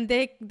 And then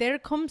there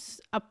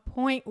comes a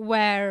point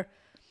where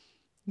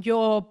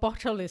your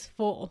bottle is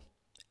full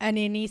and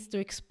it needs to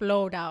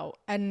explode out.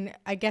 And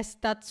I guess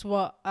that's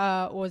what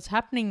was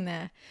happening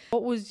there.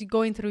 What was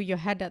going through your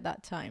head at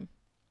that time?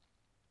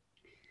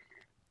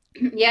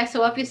 Yeah,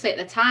 so obviously at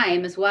the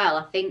time as well,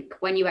 I think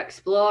when you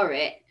explore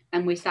it,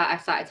 and I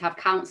started to have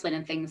counselling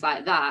and things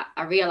like that,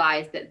 I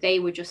realised that they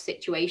were just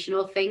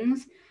situational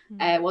things.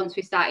 Once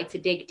we started to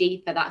dig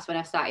deeper, that's when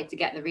I started to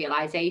get the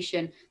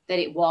realisation that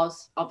it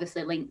was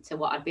obviously linked to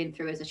what I'd been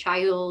through as a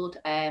child,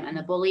 and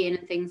the bullying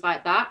and things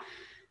like that.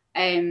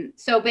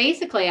 So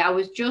basically I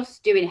was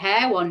just doing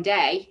hair one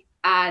day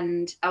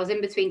and I was in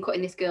between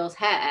cutting this girl's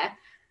hair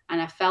and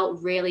I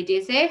felt really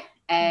dizzy.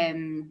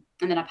 And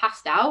then I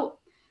passed out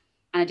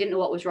and I didn't know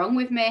what was wrong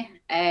with me.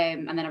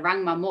 And then I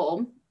rang my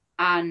mum,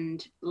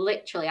 and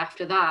literally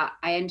after that,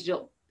 I ended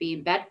up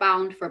being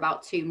bedbound for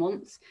about 2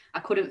 months. I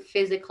couldn't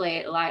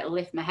physically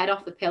lift my head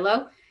off the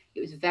pillow. It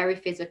was very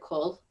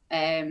physical.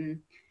 And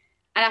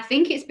I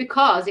think it's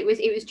because it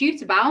was due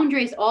to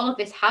boundaries. All of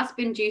this has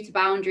been due to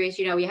boundaries.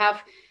 You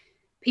have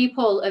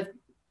people have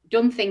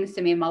done things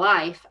to me in my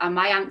life, and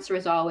my answer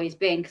has always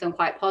been, because I'm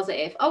quite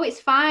positive, oh, it's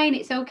fine,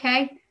 it's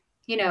okay,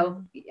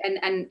 and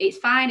it's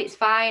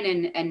fine,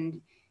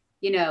 and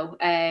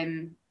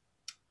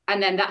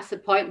and then that's the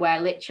point where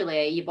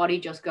literally your body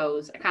just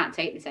goes, I can't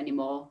take this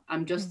anymore.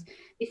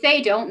 They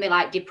say, don't they,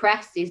 like,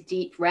 depressed is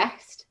deep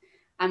rest.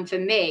 And for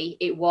me,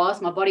 it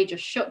was, my body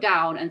just shut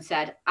down and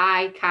said,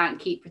 I can't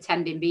keep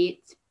pretending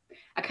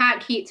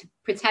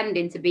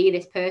to be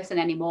this person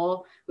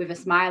anymore with a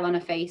smile on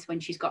her face when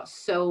she's got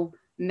so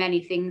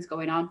many things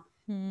going on.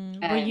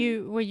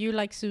 Were you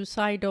like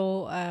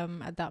suicidal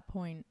at that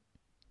point?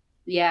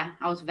 Yeah,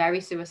 I was very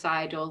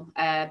suicidal.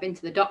 Been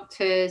to the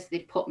doctors.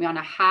 They'd put me on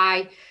a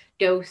high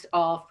dose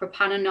of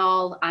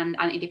propranolol and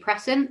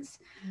antidepressants.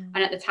 And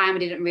at the time I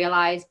didn't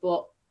realize,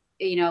 but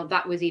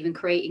that was even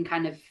creating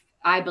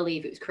I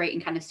believe it was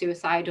creating kind of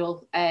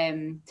suicidal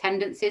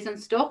tendencies and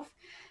stuff.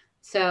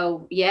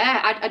 So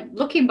yeah,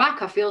 looking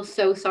back, I feel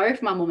so sorry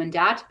for my mum and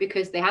dad,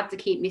 because they had to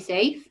keep me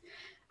safe,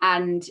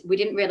 and we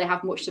didn't really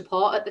have much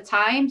support at the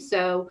time.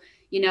 So,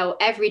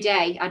 every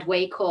day I'd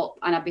wake up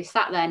and I'd be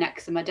sat there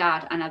next to my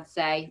dad and I'd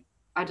say,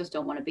 I just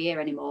don't want to be here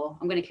anymore.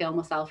 I'm going to kill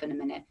myself in a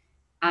minute.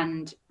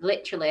 And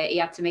literally he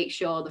had to make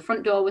sure the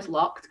front door was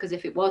locked, because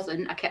if it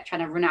wasn't, I kept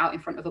trying to run out in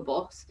front of a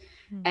bus.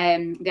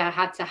 I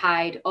had to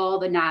hide all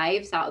the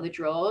knives out of the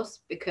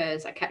drawers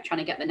because I kept trying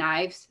to get the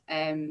knives.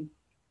 Then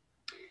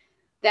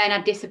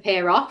I'd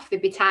disappear off.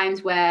 There'd be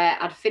times where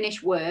I'd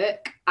finish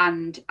work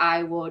and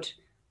I would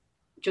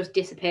just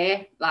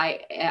disappear.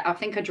 Like, I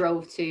think I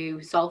drove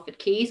to Salford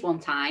Quays one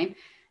time,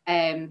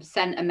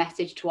 sent a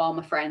message to all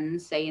my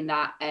friends saying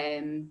that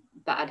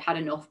that I'd had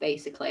enough,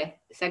 basically.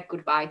 Said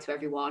goodbye to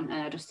everyone,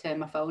 and I just turned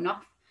my phone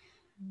off.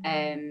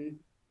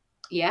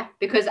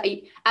 Because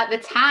at the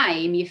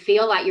time you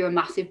feel like you're a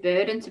massive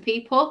burden to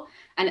people,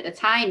 and at the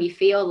time you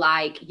feel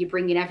like you're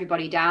bringing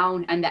everybody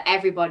down and that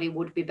everybody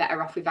would be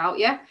better off without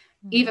you.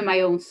 Even my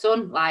own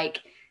son,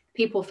 like,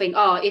 people think,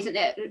 oh, isn't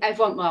it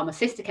everyone? Well, my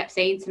sister kept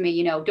saying to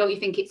me, don't you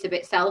think it's a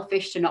bit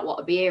selfish to not want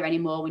to be here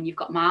anymore when you've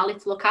got Marley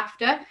to look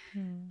after?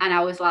 And I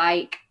was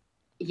like,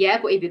 yeah,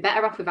 but he'd be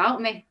better off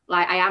without me.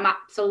 Like, I am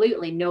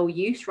absolutely no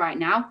use right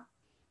now.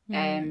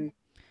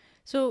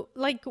 So,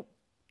 like,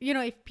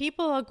 if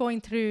people are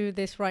going through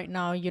this right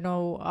now,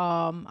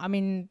 I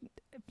mean,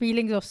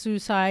 feelings of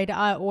suicide,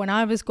 when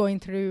I was going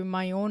through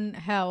my own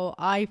hell,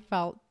 I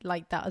felt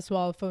like that as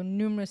well for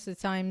numerous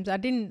times. I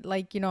didn't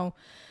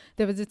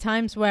there was the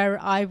times where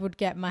I would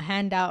get my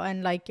hand out,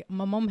 and like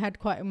my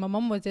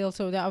mom was ill,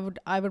 so that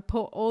I would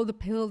put all the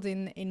pills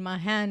in my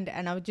hand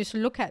and I would just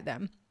look at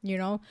them,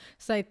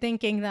 so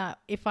thinking that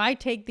if I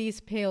take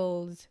these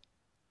pills,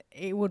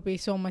 it would be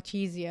so much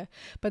easier.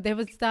 But there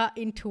was that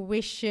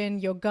intuition,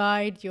 your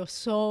guide, your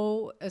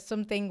soul,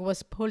 something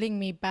was pulling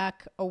me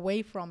back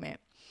away from it.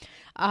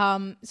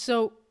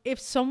 So if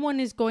someone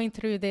is going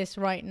through this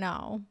right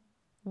now,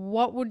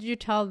 what would you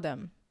tell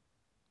them?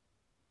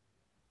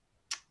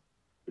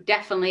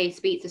 Definitely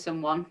speak to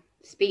someone,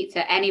 speak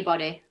to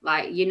anybody.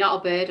 Like, you're not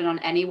a burden on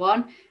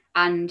anyone,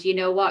 and you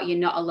know what, you're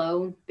not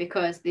alone,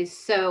 because there's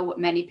so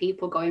many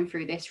people going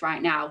through this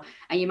right now,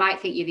 and you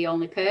might think you're the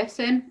only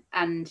person,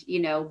 and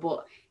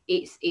but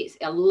it's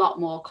a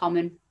lot more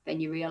common than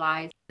you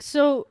realize.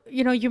 So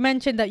you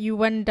mentioned that you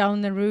went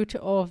down the route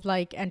of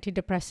like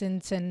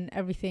antidepressants and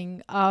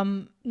everything.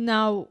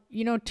 Now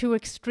to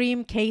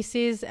extreme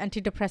cases,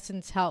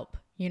 antidepressants help,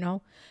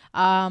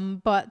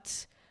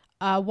 but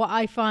what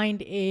I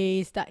find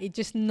is that it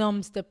just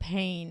numbs the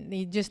pain.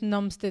 It just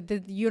numbs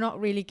you're not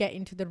really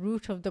getting to the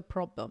root of the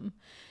problem.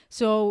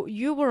 So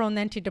you were on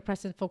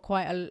antidepressants for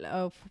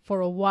for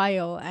a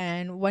while,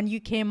 and when you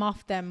came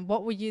off them,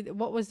 what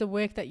was the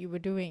work that you were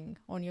doing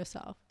on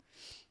yourself?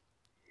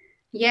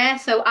 Yeah,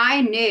 so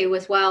I knew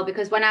as well,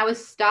 because when I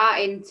was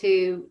starting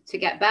to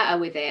get better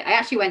with it, I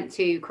actually went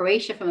to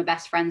Croatia for my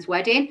best friend's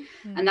wedding,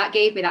 and that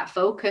gave me that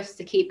focus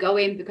to keep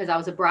going, because I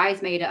was a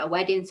bridesmaid at a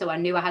wedding, so I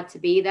knew I had to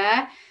be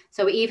there.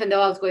 So even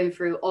though I was going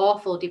through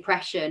awful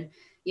depression,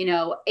 in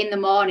the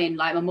morning,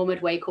 like, my mum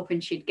would wake up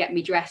and she'd get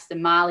me dressed,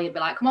 and Marley would be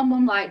like, come on,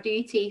 mum, like, do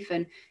your teeth.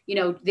 And,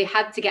 they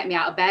had to get me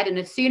out of bed. And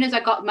as soon as I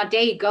got my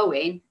day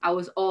going, I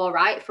was all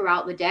right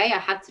throughout the day. I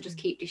had to just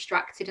keep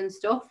distracted and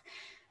stuff.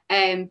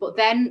 But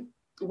then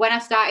when I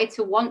started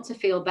to want to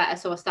feel better,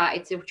 so I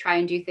started to try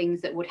and do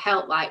things that would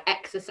help, like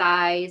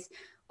exercise,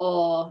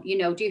 or,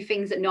 do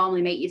things that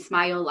normally make you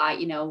smile, like,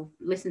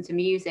 listen to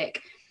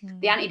music.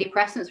 The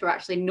antidepressants were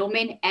actually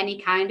numbing any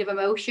kind of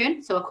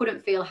emotion. So I couldn't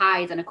feel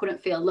highs and I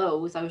couldn't feel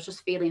lows. I was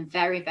just feeling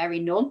very, very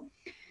numb.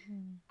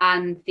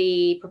 And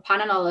the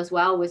propranolol as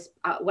well was,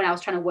 when I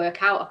was trying to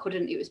work out,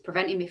 it was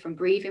preventing me from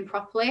breathing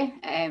properly.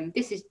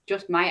 This is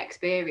just my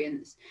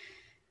experience.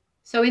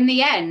 So in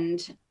the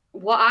end,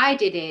 what I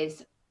did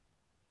is,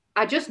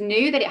 I just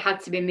knew that it had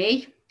to be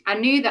me. I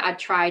knew that I'd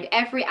tried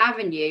every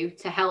avenue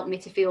to help me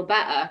to feel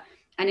better.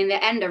 And in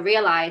the end, I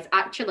realized,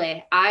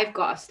 actually, I've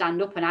got to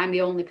stand up, and I'm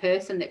the only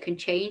person that can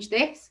change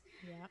this.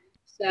 Yeah.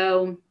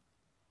 So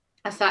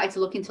I started to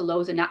look into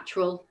loads of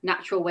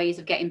natural ways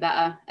of getting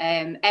better.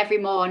 Every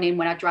morning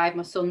when I drive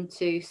my son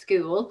to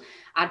school,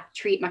 I'd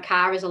treat my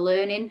car as a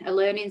learning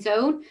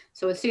zone.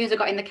 So as soon as I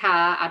got in the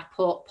car, I'd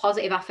put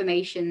positive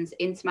affirmations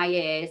into my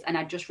ears, and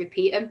I'd just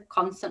repeat them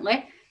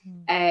constantly.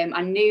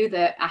 I knew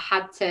that I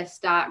had to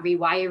start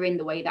rewiring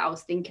the way that I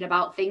was thinking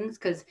about things,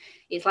 because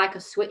it's like a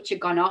switch had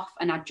gone off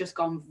and I'd just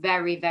gone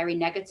very, very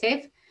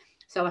negative.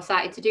 So I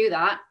started to do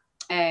that.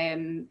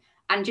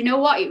 And you know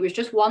what? It was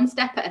just one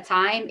step at a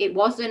time. It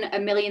wasn't a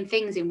million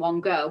things in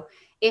one go.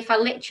 If I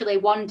literally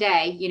one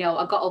day, you know,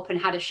 I got up and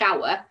had a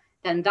shower,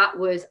 then that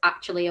was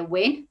actually a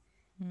win.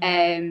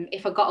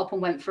 If I got up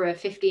and went for a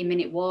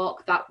 15-minute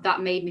walk,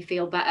 that made me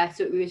feel better.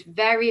 So it was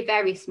very,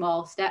 very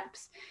small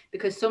steps,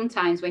 because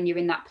sometimes when you're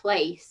in that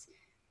place,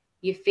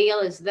 you feel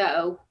as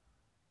though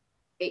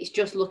it's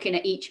just looking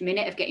at each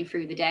minute of getting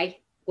through the day.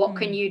 What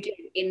can you do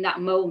in that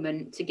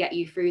moment to get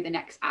you through the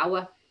next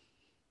hour?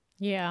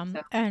 Yeah,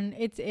 and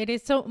it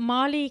is so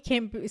Marley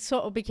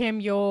became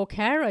your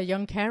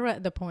young carer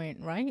at the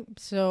point, right?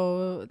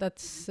 So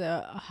that's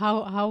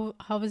how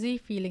was he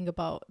feeling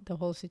about the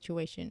whole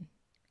situation?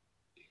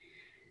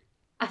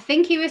 I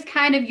think he was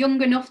kind of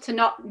young enough to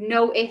not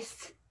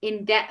notice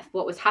in depth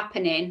what was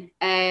happening,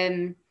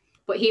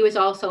 but he was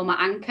also my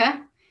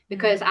anchor,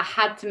 because I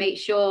had to make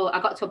sure,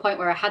 I got to a point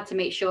where I had to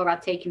make sure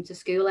I'd take him to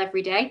school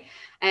every day.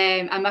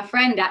 And my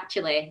friend,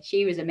 actually,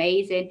 she was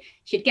amazing.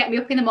 She'd get me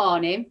up in the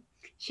morning.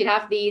 She'd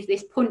have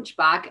this punch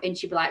bag, and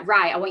she'd be like,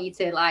 right, I want you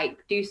to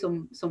like do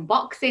some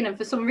boxing. And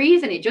for some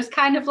reason, it just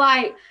kind of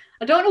like,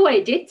 I don't know what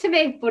it did to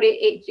me, but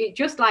it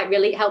just like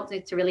really helped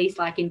me to release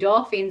like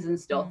endorphins and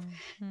stuff.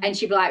 And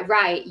she'd be like,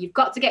 right, you've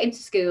got to get him to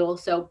school.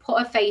 So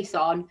put a face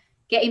on,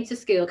 get him to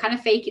school, kind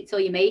of fake it till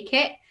you make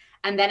it.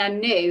 And then I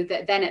knew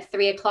that then at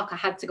 3 o'clock, I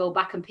had to go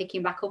back and pick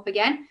him back up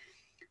again.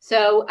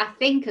 So I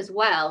think as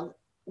well,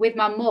 with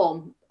my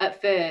mum, at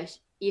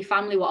first, your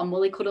family want to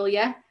mollycoddle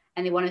you,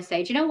 and they want to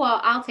say, do you know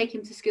what? I'll take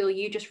him to school.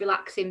 You just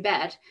relax in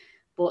bed.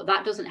 But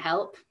that doesn't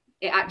help.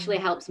 It actually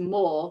helps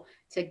more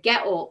to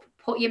get up,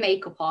 put your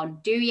makeup on,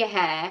 do your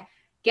hair,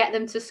 get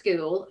them to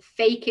school,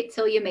 fake it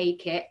till you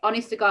make it.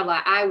 Honest to God,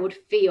 like I would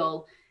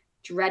feel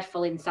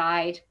dreadful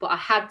inside, but I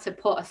had to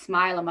put a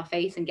smile on my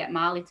face and get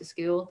Marley to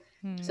school.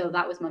 So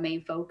that was my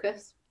main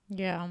focus.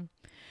 Yeah.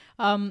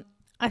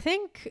 I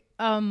think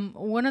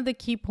one of the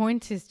key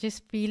points is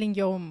just feeling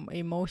your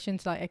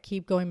emotions. Like I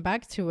keep going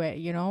back to it,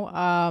 you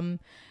know,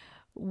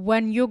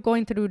 when you're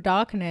going through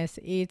darkness,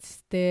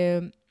 it's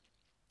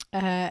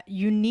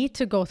you need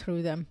to go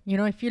through them. You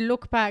know, if you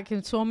look back,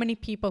 and so many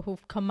people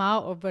who've come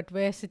out of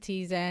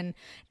adversities and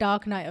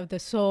dark night of the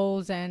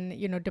souls and,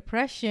 you know,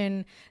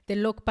 depression, they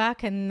look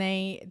back and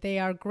they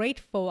are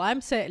grateful. I'm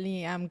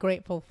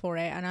grateful for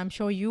it. And I'm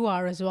sure you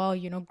are as well,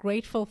 you know,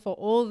 grateful for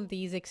all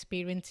these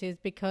experiences,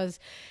 because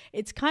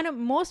it's kind of,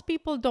 most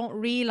people don't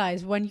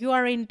realize when you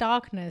are in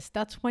darkness,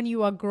 that's when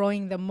you are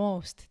growing the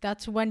most.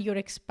 That's when you're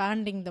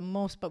expanding the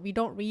most, but we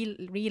don't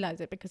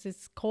realize it because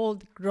it's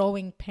called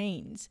growing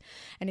pains.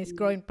 And it's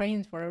growing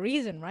pains for a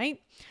reason, right?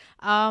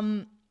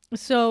 And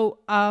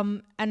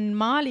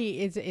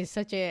Marley is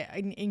such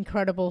an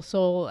incredible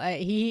soul.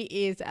 He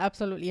is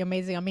absolutely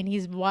amazing. I mean,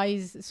 he's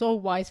wise, so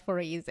wise for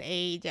his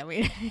age. I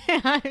mean,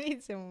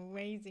 it's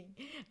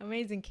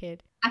amazing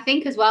kid. I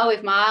think as well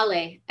with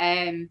Marley,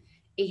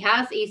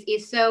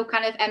 he's so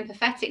kind of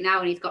empathetic now,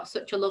 and he's got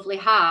such a lovely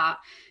heart,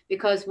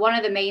 because one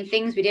of the main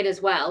things we did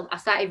as well, I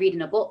started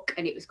reading a book,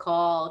 and it was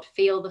called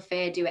Feel the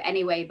Fear, Do It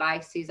Anyway by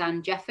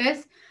Susan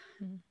Jeffers.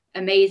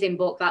 Amazing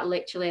book that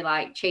literally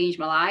like changed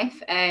my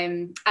life.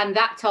 And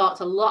that taught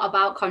a lot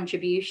about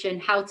contribution,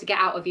 how to get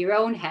out of your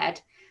own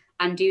head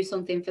and do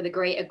something for the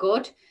greater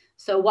good.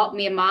 So what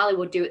me and Marley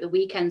would do at the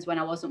weekends when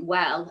I wasn't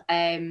well,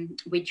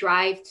 we'd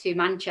drive to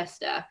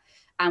Manchester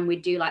and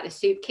we'd do like the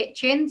soup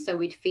kitchen. So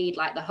we'd feed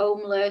like the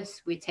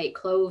homeless, we'd take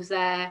clothes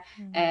there,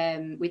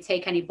 we'd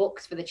take any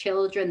books for the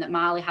children that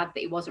Marley had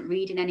that he wasn't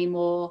reading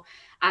anymore.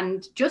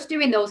 And just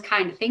doing those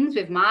kind of things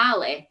with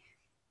Marley,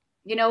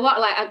 you know what,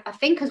 like I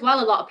think as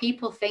well, a lot of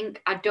people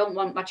think I don't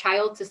want my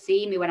child to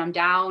see me when I'm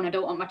down. I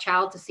don't want my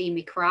child to see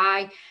me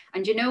cry.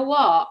 And you know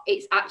what?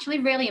 It's actually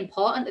really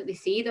important that they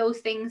see those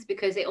things,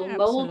 because it'll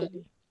mold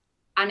them,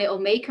 and it'll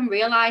make them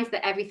realize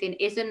that everything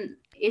isn't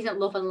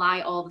love and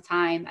light all the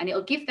time, and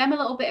it'll give them a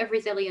little bit of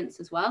resilience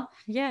as well.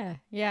 Yeah,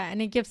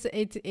 and it gives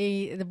it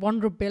the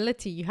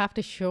vulnerability. You have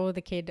to show the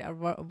kid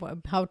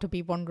how to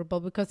be vulnerable,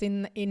 because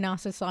in our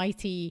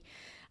society,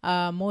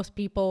 most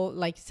people,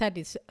 like you said,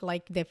 it's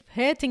like they're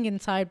hurting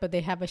inside, but they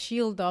have a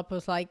shield up.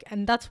 It's like,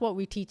 and that's what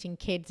we're teaching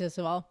kids as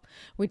well.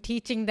 We're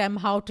teaching them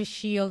how to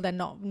shield and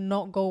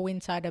not go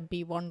inside and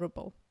be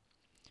vulnerable.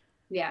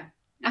 Yeah,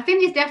 I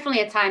think there's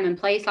definitely a time and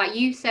place, like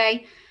you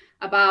say,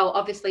 about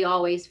obviously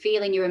always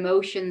feeling your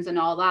emotions and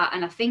all that.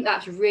 And I think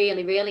that's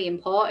really, really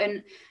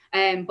important.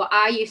 But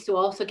I used to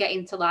also get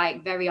into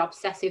like very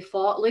obsessive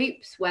thought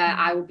loops where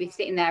I would be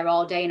sitting there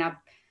all day and I'd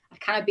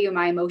kind of be with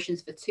my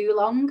emotions for too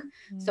long.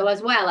 So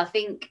as well, I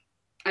think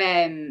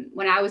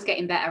when I was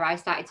getting better, I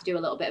started to do a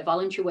little bit of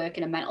voluntary work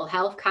in a mental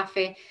health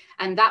cafe.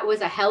 And that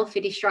was a healthy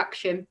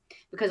distraction,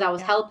 because I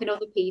was helping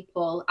other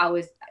people. I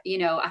was, you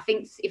know, I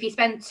think if you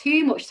spend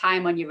too much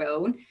time on your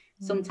own,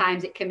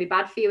 sometimes it can be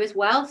bad for you as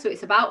well. So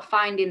it's about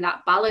finding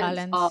that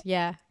balance of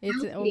Yeah,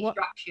 it's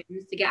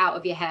distractions to get out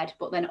of your head,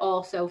 but then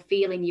also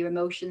feeling your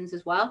emotions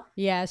as well.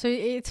 Yeah, so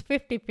it's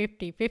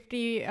 50-50,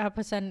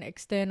 50%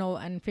 external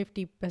and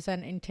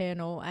 50%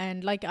 internal.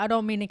 And like, I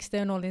don't mean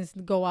external is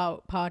go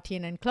out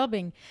partying and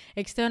clubbing.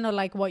 External,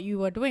 like what you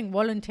were doing,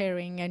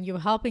 volunteering, and you were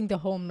helping the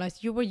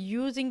homeless. You were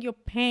using your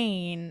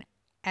pain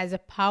as a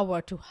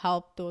power to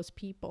help those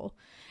people.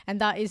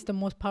 And that is the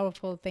most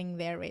powerful thing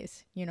there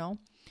is, you know?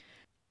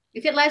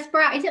 Is it Les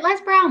Brown? Is it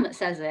Les Brown that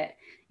says it?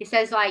 It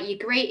says like your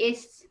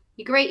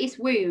greatest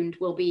wound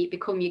will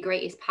become your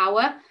greatest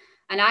power.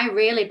 And I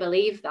really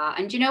believe that.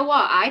 And do you know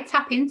what? I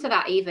tap into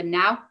that even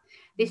now.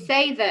 They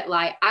say that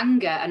like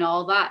anger and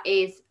all that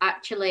is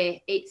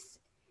actually it's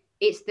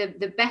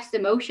the best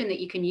emotion that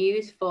you can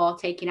use for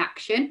taking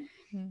action.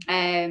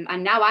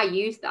 And now I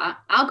use that.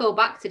 I'll go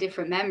back to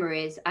different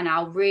memories and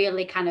I'll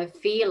really kind of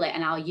feel it,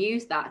 and I'll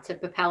use that to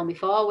propel me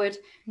forward.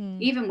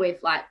 Even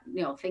with like,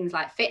 you know, things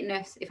like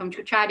fitness, if I'm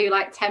trying to do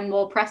like 10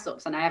 more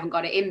press-ups and I haven't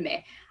got it in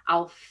me,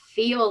 I'll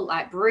feel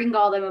like bring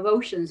all them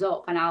emotions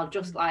up, and I'll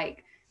just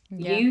like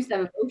use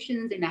them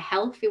emotions in a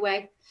healthy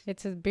way.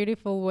 It's a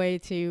beautiful way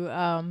to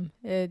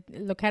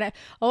look at it.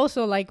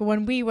 Also, like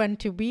when we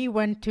went to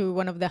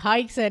one of the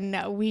hikes, and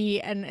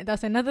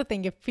that's another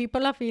thing. If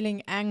people are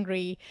feeling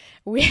angry,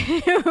 we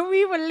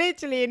we were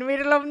literally in the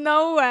middle of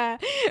nowhere.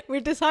 We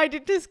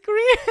decided to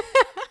scream.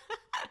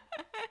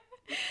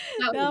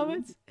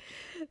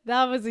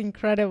 That was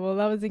incredible.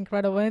 That was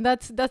incredible. And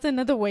that's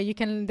another way you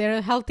can. There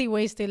are healthy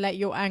ways to let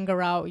your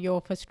anger out, your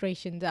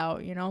frustrations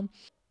out. You know.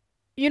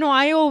 You know,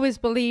 I always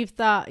believe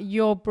that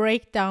your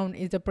breakdown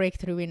is a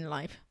breakthrough in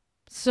life.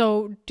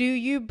 So do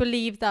you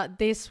believe that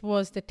this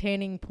was the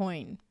turning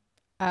point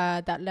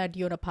that led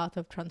you on a path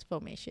of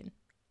transformation?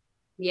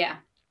 Yeah,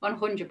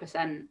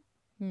 100%.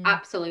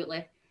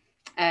 Absolutely.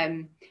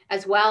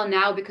 As well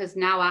now, because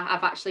now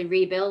I've actually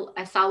rebuilt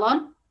a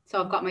salon. So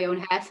I've got my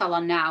own hair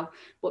salon now.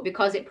 But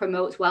because it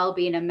promotes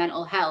well-being and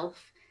mental health,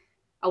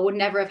 I would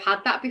never have had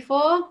that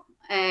before.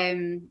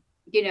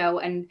 You know,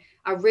 and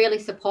I really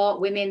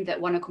support women that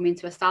want to come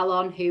into a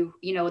salon who,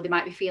 you know, they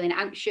might be feeling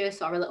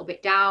anxious or a little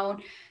bit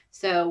down.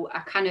 So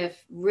I kind of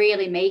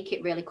really make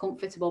it really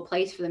comfortable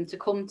place for them to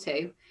come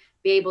to,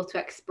 be able to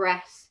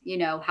express, you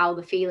know, how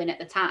they're feeling at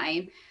the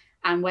time.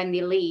 And when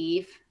they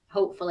leave,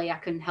 hopefully I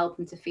can help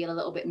them to feel a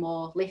little bit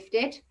more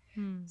lifted.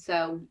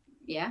 So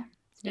yeah,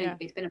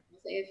 it's been a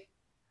positive.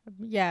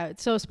 Yeah.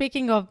 So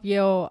speaking of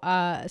your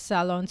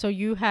salon, so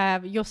you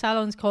have your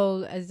salon's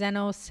called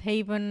Xenos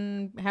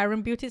Haven Hair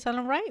and Beauty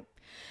Salon, right?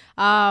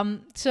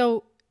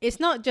 So it's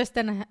not just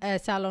a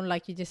salon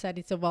like you just said;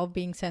 it's a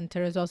well-being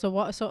center as well. So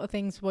what sort of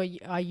things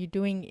are you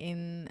doing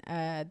in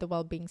the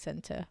well-being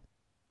center?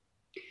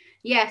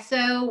 Yeah.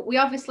 So we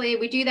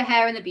do the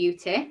hair and the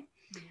beauty,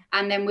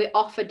 and then we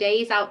offer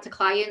days out to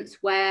clients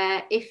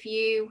where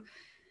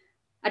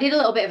I did a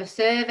little bit of a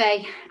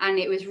survey, and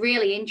it was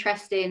really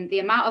interesting. The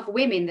amount of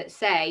women that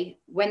say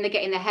when they're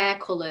getting their hair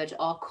coloured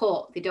or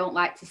cut, they don't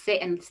like to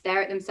sit and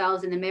stare at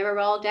themselves in the mirror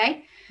all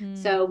day.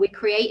 So we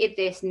created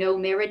this no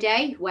mirror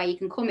day where you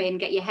can come in,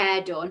 get your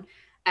hair done,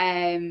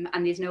 and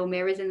there's no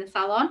mirrors in the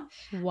salon.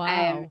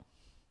 Wow.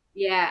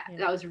 Yeah,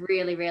 that was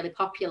really, really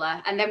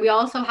popular. And then we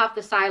also have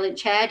the silent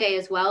chair day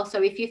as well.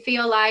 So if you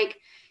feel like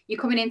you're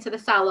coming into the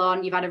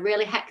salon, you've had a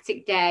really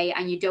hectic day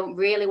and you don't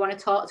really want to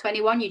talk to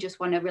anyone, you just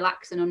want to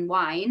relax and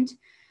unwind,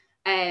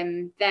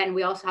 then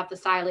we also have the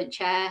silent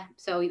chair.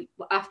 So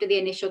after the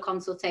initial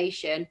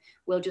consultation,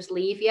 we'll just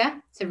leave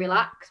you to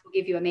relax. We'll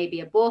give you maybe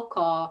a book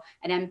or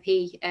an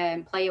MP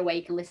player where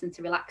you can listen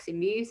to relaxing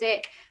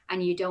music,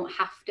 and you don't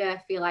have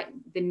to feel like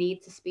the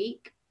need to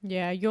speak.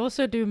 Yeah, you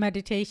also do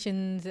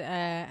meditations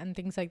and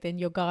things like that in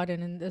your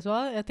garden and as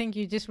well. I think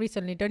you just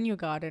recently done your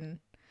garden.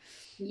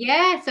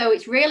 Yeah, so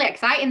it's really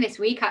exciting this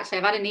week, actually.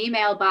 I've had an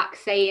email back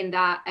saying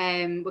that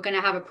we're going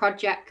to have a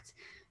project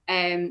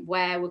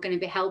where we're going to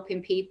be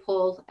helping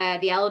people,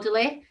 the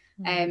elderly,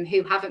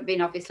 who haven't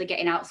been obviously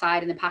getting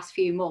outside in the past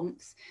few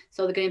months.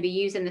 So they're going to be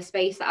using the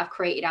space that I've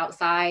created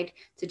outside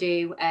to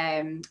do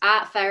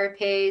art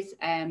therapies,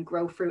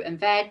 grow fruit and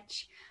veg.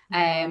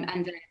 And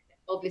then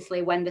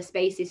obviously when the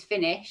space is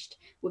finished,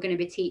 we're going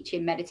to be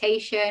teaching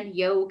meditation,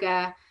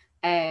 yoga,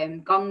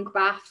 gong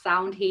bath,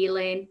 sound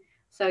healing.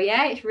 So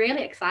yeah, it's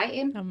really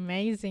exciting.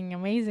 Amazing,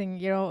 amazing.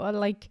 You know,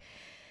 like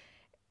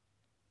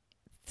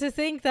to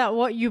think that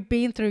what you've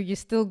been through, you're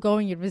still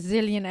going, you're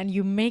resilient, and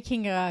you're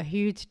making a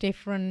huge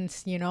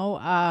difference, you know,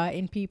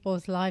 in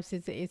people's lives.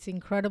 It's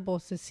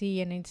incredible to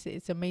see, and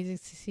it's amazing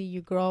to see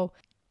you grow.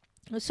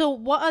 So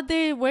what are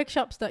the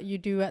workshops that you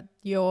do at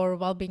your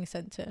wellbeing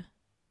center?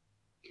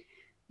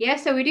 Yeah,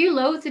 so we do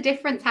loads of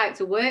different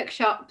types of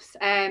workshops.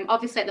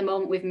 Obviously, at the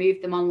moment, we've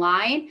moved them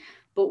online,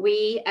 but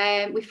we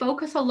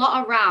focus a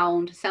lot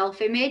around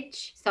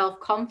self-image,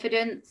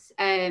 self-confidence,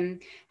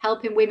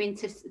 helping women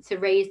to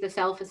raise their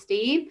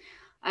self-esteem,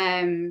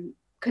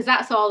 because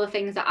that's all the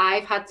things that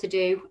I've had to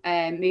do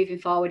moving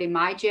forward in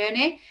my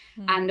journey.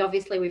 And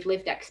obviously, with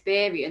lived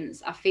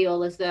experience, I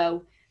feel as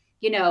though,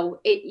 you know,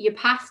 your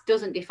past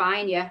doesn't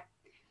define you.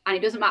 And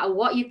it doesn't matter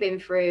what you've been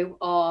through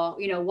or,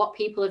 you know, what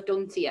people have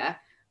done to you.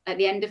 At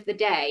the end of the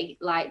day,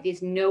 like,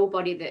 there's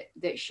nobody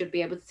that should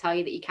be able to tell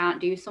you that you can't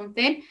do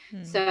something.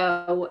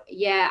 So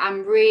yeah,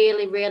 I'm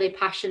really, really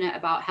passionate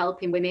about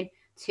helping women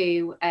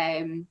to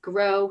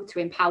grow, to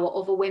empower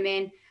other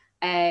women,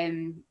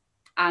 and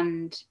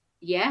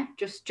yeah,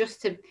 just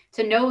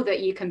to know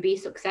that you can be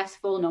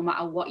successful no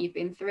matter what you've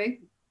been through.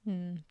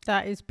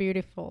 That is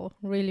beautiful.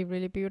 Really,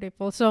 really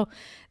beautiful. So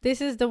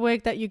this is the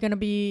work that you're going to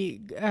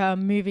be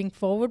moving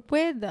forward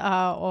with,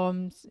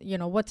 you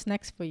know, what's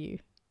next for you?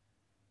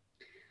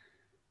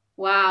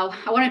 Wow,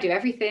 I want to do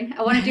everything.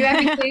 I want to do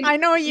everything. I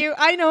know you.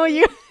 I know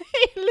you.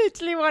 You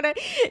literally want to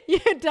you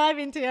dive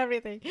into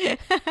everything. Yeah,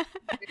 I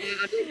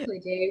literally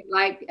do.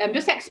 Like, I'm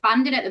just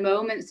expanding at the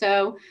moment.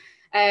 So,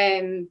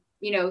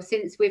 you know,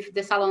 since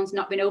the salon's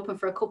not been open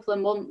for a couple of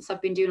months,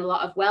 I've been doing a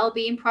lot of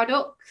well-being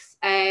products.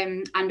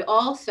 And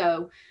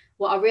also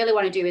what I really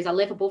want to do is I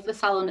live above the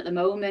salon at the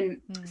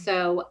moment.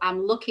 So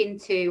I'm looking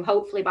to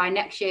hopefully by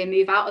next year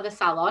move out of the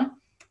salon,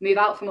 move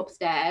out from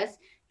upstairs,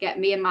 get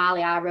me and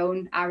Marley our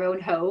own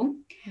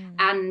home.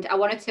 And I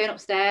want to turn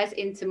upstairs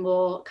into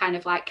more kind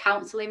of like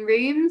counseling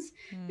rooms,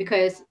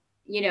 because,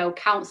 you know,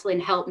 counseling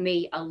helped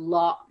me a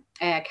lot.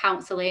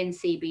 Counseling,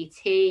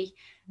 CBT,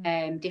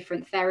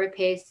 different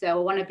therapies. So I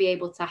want to be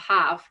able to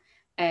have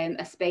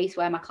a space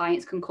where my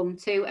clients can come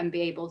to and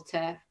be able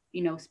to,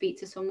 you know, speak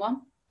to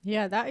someone.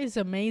 Yeah, that is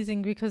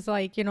amazing because,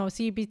 like, you know,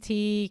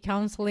 CBT,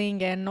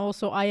 counseling, and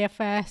also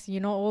IFS, you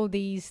know, all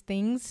these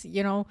things,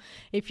 you know,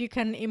 if you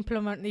can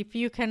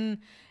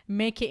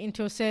make it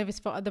into a service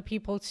for other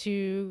people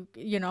to,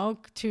 you know,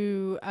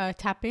 to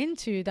tap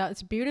into,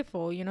 that's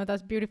beautiful. You know,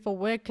 that's beautiful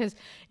work because,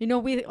 you know,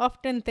 we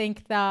often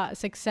think that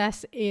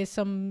success is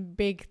some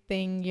big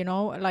thing, you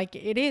know, like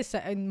it is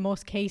in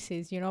most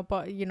cases, you know,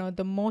 but, you know,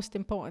 the most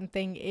important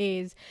thing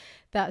is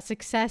that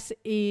success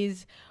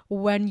is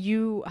when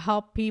you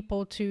help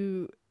people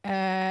to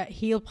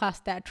heal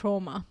past that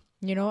trauma.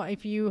 You know,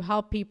 if you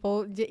help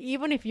people,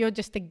 even if you're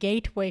just a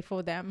gateway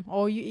for them,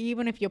 or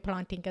even if you're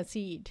planting a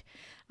seed,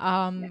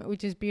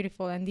 which is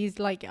beautiful. And these,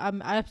 like, I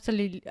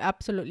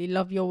absolutely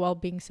love your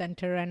Wellbeing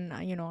Center,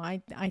 and you know,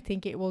 I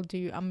think it will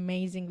do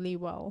amazingly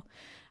well.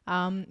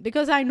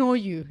 Because I know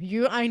you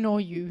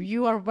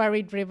are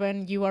very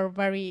driven, you are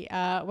very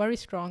very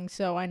strong,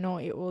 so I know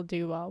it will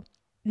do well.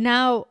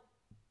 Now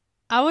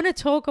I want to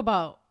talk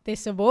about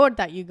this award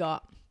that you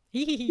got.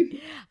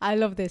 I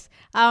love this.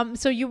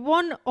 So you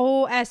won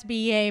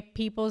OSBA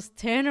People's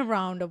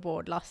Turnaround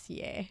Award last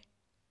year.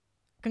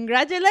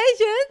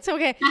 Congratulations.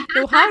 Okay.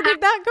 So how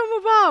did that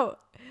come about?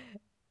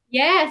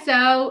 Yeah,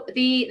 so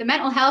the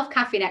mental health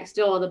cafe next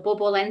door, the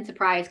Bubble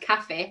Enterprise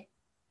Cafe,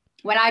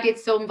 when I did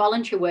some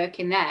voluntary work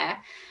in there,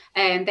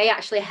 they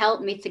actually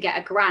helped me to get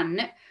a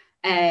grant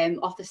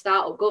off the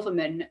startup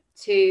government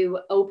to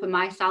open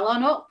my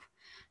salon up.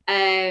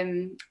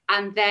 And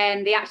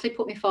then they actually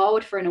put me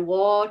forward for an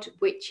award,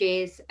 which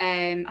is,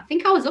 I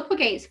think I was up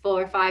against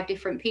 4 or 5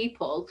 different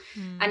people.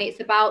 And it's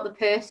about the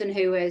person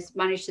who has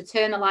managed to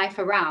turn a life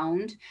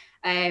around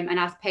and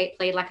has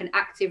played like an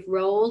active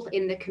role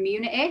in the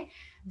community.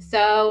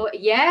 So,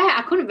 yeah,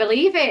 I couldn't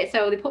believe it.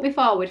 So they put me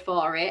forward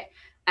for it.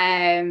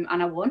 And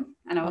I won.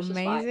 And I was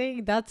amazing. Just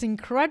like, that's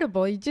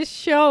incredible. It just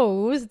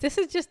shows this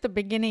is just the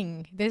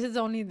beginning. This is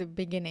only the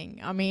beginning.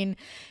 I mean,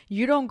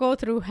 you don't go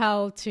through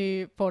hell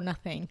for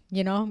nothing.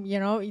 You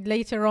know,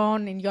 later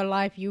on in your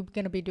life you're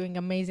gonna be doing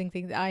amazing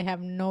things. I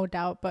have no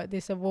doubt. But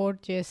this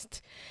award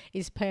just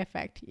is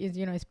perfect.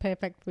 It's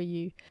perfect for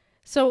you.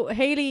 So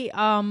Hayley,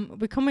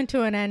 we're coming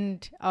to an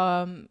end.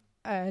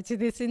 To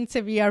this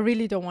interview. I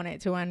really don't want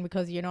it to end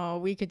because, you know,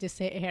 we could just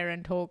sit here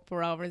and talk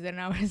for hours and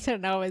hours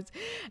and hours.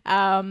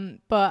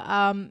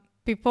 But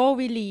before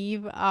we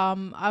leave,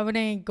 I want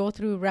to go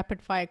through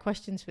rapid fire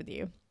questions with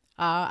you.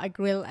 I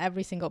grill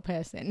every single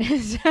person.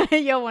 So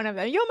you're one of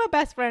them. You're my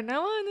best friend. I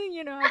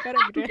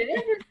gotta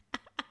be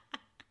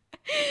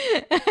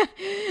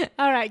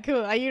all right,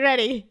 cool. Are you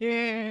ready?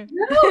 Yeah.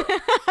 No.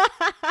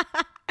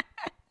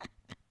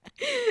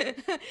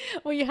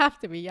 Well, you have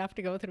to be. You have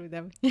to go through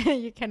them.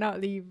 You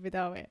cannot leave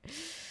without it.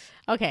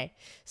 Okay.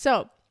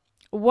 So,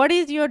 what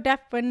is your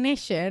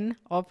definition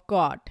of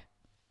God?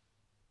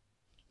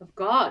 Of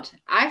God?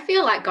 I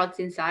feel like God's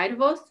inside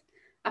of us.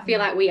 I feel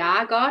like we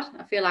are God.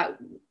 I feel like,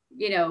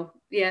 you know,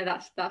 yeah,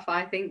 that's what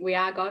I think. We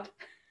are God.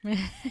 you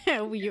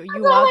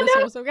are the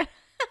source of God.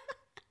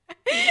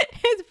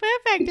 It's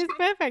perfect. It's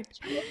perfect.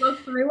 God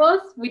through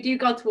us. We do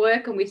God's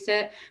work and we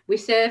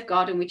serve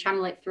God and we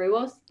channel it through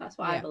us. That's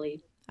what I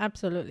believe.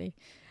 Absolutely.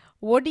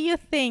 What do you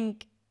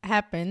think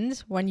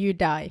happens when you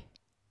die?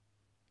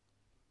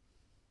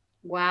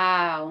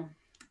 Wow.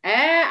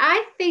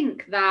 I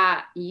think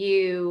that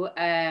you,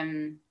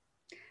 I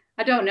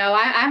don't know.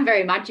 I'm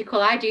very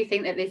magical. I do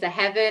think that there's a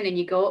heaven and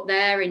you go up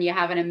there and you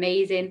have an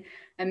amazing,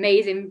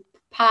 amazing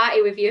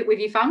party with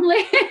your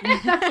family.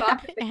 That's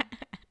what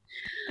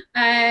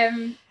I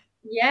think.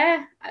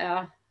 Yeah.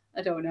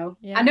 I don't know.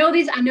 Yeah. I know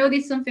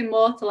there's something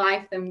more to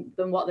life than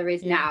what there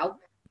is now,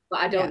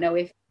 but I don't know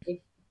if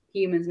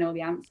humans know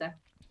the answer.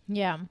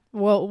 Yeah.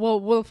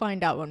 We'll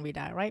find out when we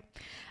die, right?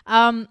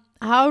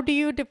 How do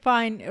you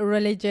define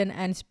religion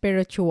and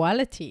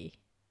spirituality?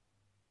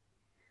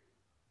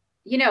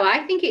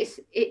 I think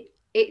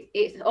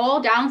it's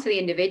all down to the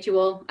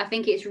individual. I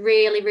think it's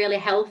really, really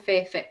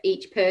healthy for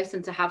each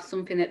person to have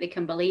something that they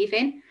can believe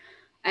in,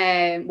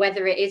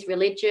 whether it is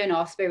religion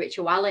or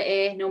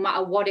spirituality, no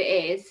matter what it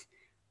is.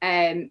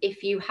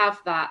 If you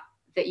have that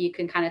you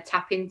can kind of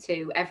tap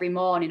into every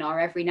morning or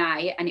every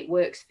night, and it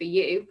works for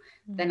you,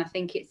 then I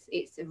think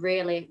it's a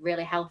really,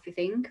 really healthy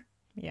thing.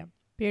 Yeah,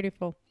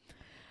 beautiful.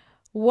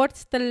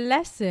 What's the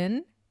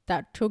lesson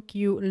that took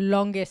you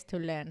longest to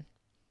learn?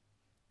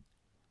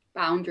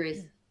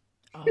 Boundaries.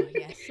 Oh,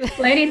 yes.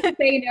 Learning to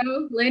say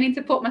no, learning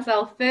to put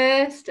myself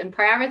first and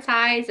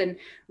prioritize, and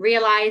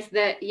realize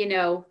that,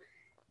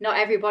 not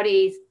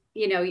everybody's,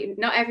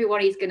 not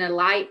everybody's going to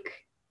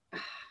like,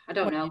 I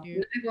don't What know, you do.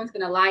 not everyone's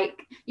going to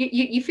like,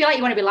 you feel like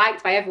you want to be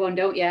liked by everyone,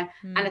 don't you?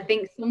 And I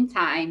think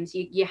sometimes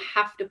you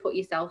have to put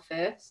yourself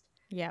first.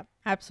 Yeah,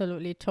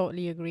 absolutely.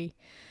 Totally agree.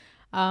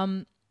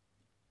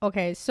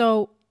 Okay,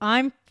 so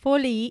I'm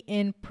fully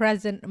in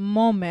present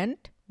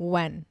moment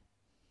when?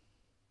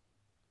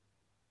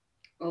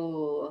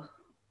 Oh,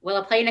 well,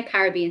 I play in a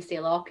Caribbean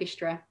style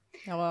orchestra.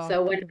 Oh, wow,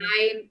 So when beautiful.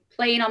 I'm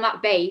playing on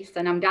that bass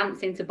and I'm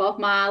dancing to Bob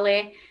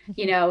Marley,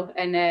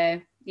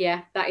 and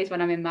yeah, that is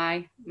when I'm in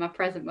my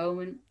present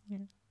moment. Yeah,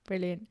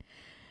 brilliant.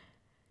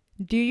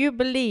 Do you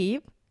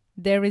believe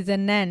there is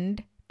an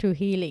end to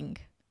healing?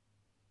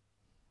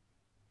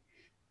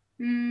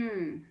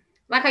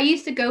 Like I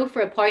used to go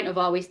for a point of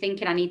always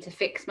thinking I need to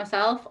fix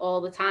myself all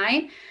the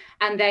time.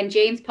 And then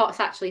James Potts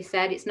actually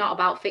said it's not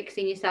about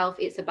fixing yourself,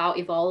 it's about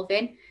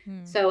evolving.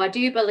 So I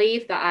do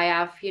believe that I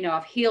have,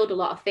 I've healed a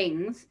lot of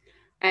things.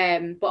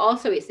 But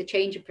also it's a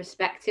change of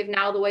perspective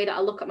now, the way that I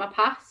look at my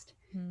past.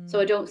 So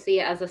I don't see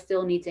it as I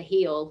still need to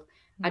heal.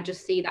 I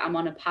just see that I'm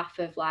on a path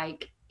of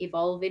like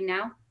evolving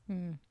now.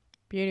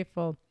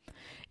 Beautiful.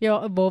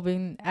 You're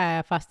evolving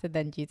faster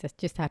than Jesus.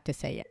 Just had to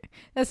say it.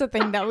 That's the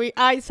thing that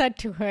I said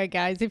to her,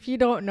 guys. If you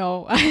don't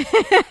know,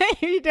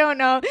 if you don't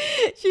know,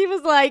 she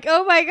was like,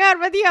 "Oh my God,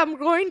 Madiha, I'm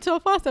growing so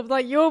fast." I was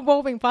like, "You're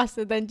evolving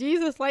faster than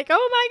Jesus." Like,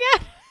 "Oh my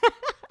God."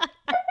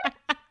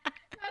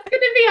 That's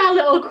gonna be our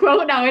little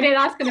quote now, isn't it?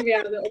 That's gonna be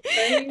our little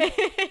thing.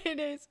 It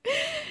is.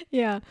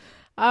 Yeah.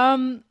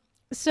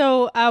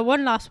 So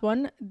one last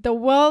one. The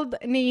world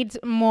needs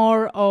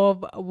more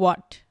of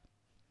what?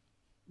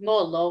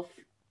 More love.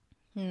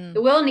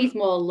 The world needs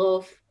more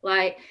love.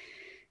 Like,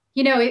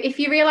 if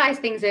you realize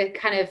things are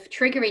kind of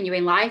triggering you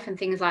in life and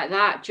things like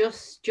that,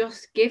 just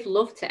give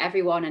love to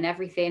everyone and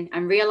everything,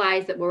 and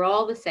realize that we're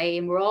all the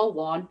same, we're all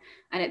one.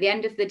 And at the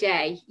end of the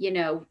day,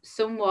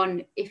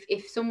 someone,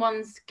 if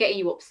someone's getting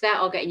you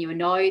upset or getting you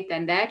annoyed,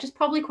 then they're just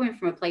probably coming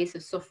from a place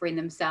of suffering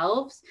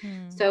themselves.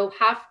 So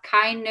have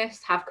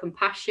kindness, have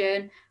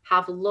compassion,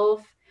 have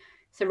love.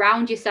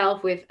 Surround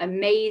yourself with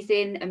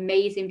amazing,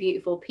 amazing,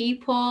 beautiful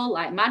people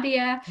like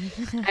Madiha,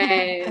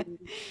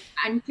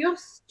 and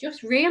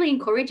just really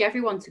encourage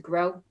everyone to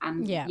grow.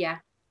 And Yeah,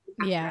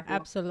 everyone.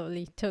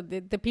 absolutely. So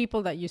the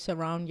people that you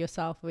surround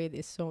yourself with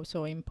is so,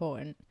 so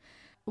important.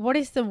 What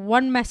is the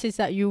one message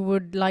that you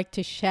would like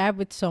to share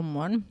with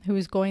someone who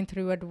is going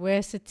through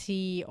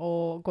adversity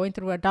or going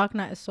through a dark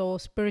night of soul,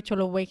 spiritual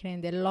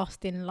awakening, they're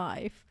lost in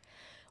life?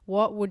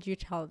 What would you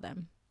tell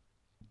them?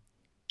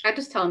 I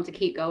just tell them to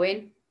keep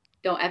going.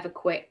 Don't ever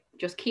quit.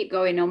 Just keep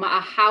going. No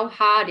matter how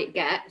hard it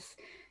gets,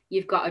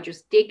 you've got to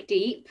just dig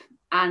deep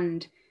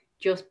and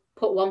just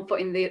put one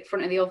foot in the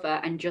front of the other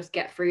and just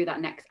get through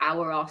that next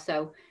hour or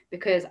so.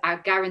 Because I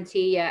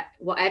guarantee you,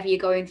 whatever you're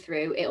going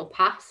through, it'll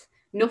pass.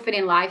 Nothing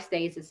in life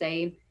stays the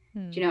same.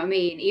 Do you know what I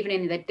mean? Even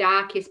in the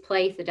darkest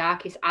place, the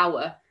darkest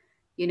hour,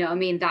 you know what I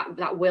mean?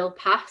 That will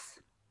pass.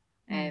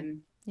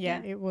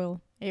 Yeah, it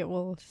will. It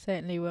will,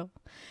 certainly will.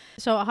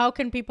 So how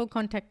can people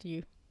contact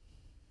you?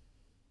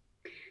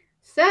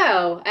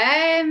 So,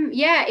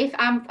 yeah,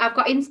 I've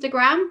got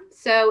Instagram.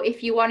 So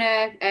if you want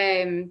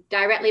to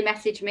directly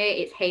message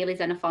me, it's Hayley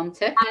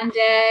Xenophontas. And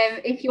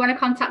if you want to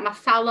contact my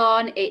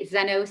salon, it's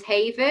Xenos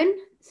Haven.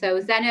 So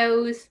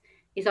Xenos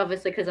is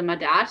obviously because of my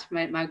dad,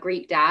 my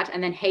Greek dad,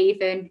 and then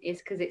Haven is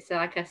because it's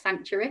like a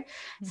sanctuary.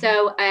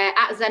 So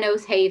at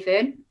Xenos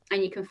Haven,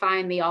 and you can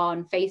find me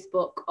on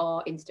Facebook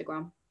or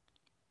Instagram.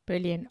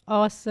 Brilliant.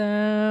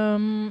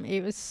 Awesome.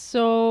 It was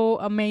so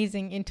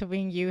amazing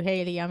interviewing you,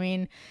 Hayley. I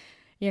mean,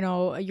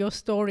 your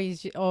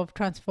stories of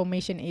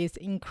transformation is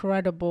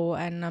incredible,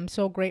 and I'm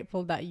so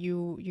grateful that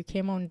you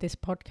came on this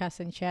podcast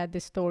and shared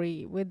this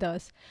story with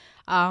us.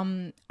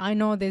 I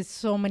know there's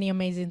so many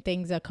amazing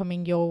things are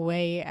coming your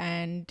way,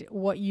 and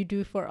what you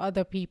do for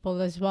other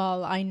people as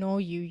well. I know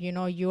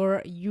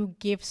you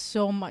give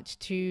so much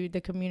to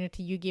the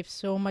community. You give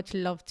so much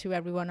love to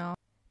everyone else.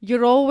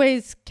 You're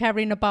always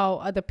caring about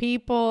other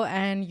people,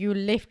 and you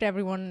lift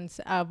everyone's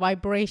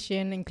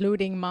vibration,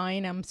 including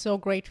mine. I'm so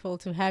grateful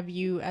to have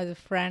you as a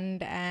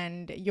friend,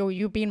 and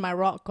you've been my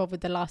rock over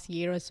the last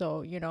year or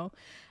so,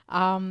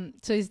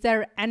 So is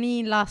there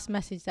any last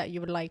message that you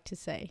would like to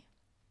say?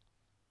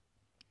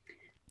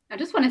 I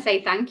just want to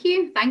say thank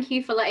you. Thank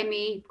you for letting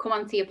me come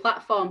onto your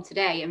platform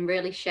today and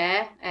really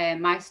share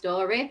my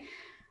story.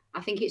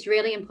 I think it's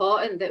really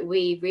important that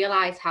we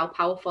realize how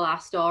powerful our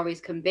stories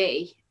can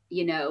be,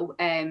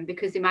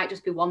 because there might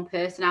just be one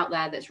person out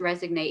there that's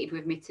resonated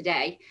with me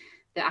today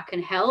that I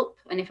can help.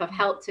 And if I've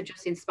helped to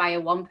just inspire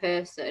one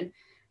person,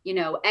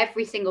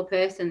 every single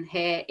person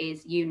here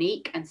is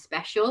unique and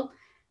special,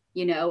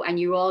 and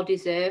you all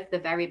deserve the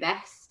very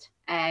best.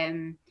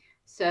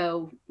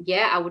 So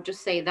yeah, I would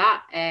just say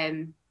that.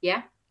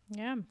 Yeah.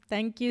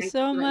 Thank you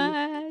so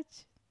much.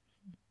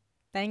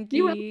 Thank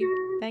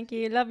you. Thank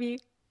you. Love you.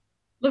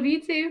 Love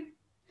you too.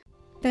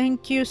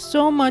 Thank you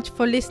so much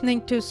for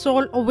listening to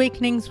Soul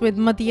Awakenings with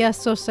Madiha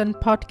Sosan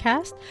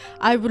podcast.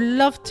 I would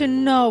love to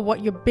know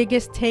what your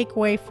biggest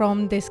takeaway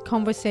from this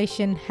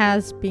conversation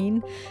has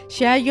been.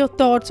 Share your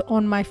thoughts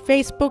on my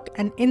Facebook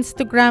and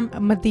Instagram,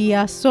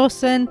 Madiha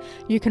Sosan.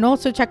 You can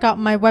also check out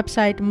my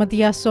website,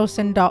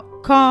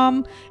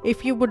 madihasosan.com.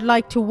 If you would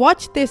like to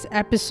watch this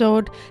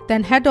episode,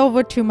 then head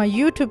over to my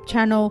YouTube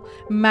channel,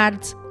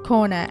 Mads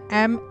Corner,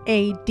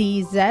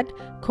 MADZ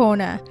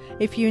Corner.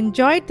 If you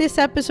enjoyed this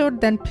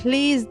episode, then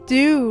please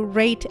do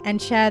rate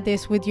and share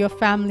this with your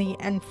family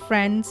and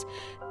friends.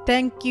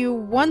 Thank you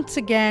once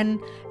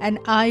again, and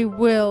I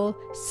will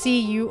see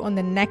you on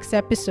the next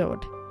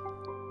episode.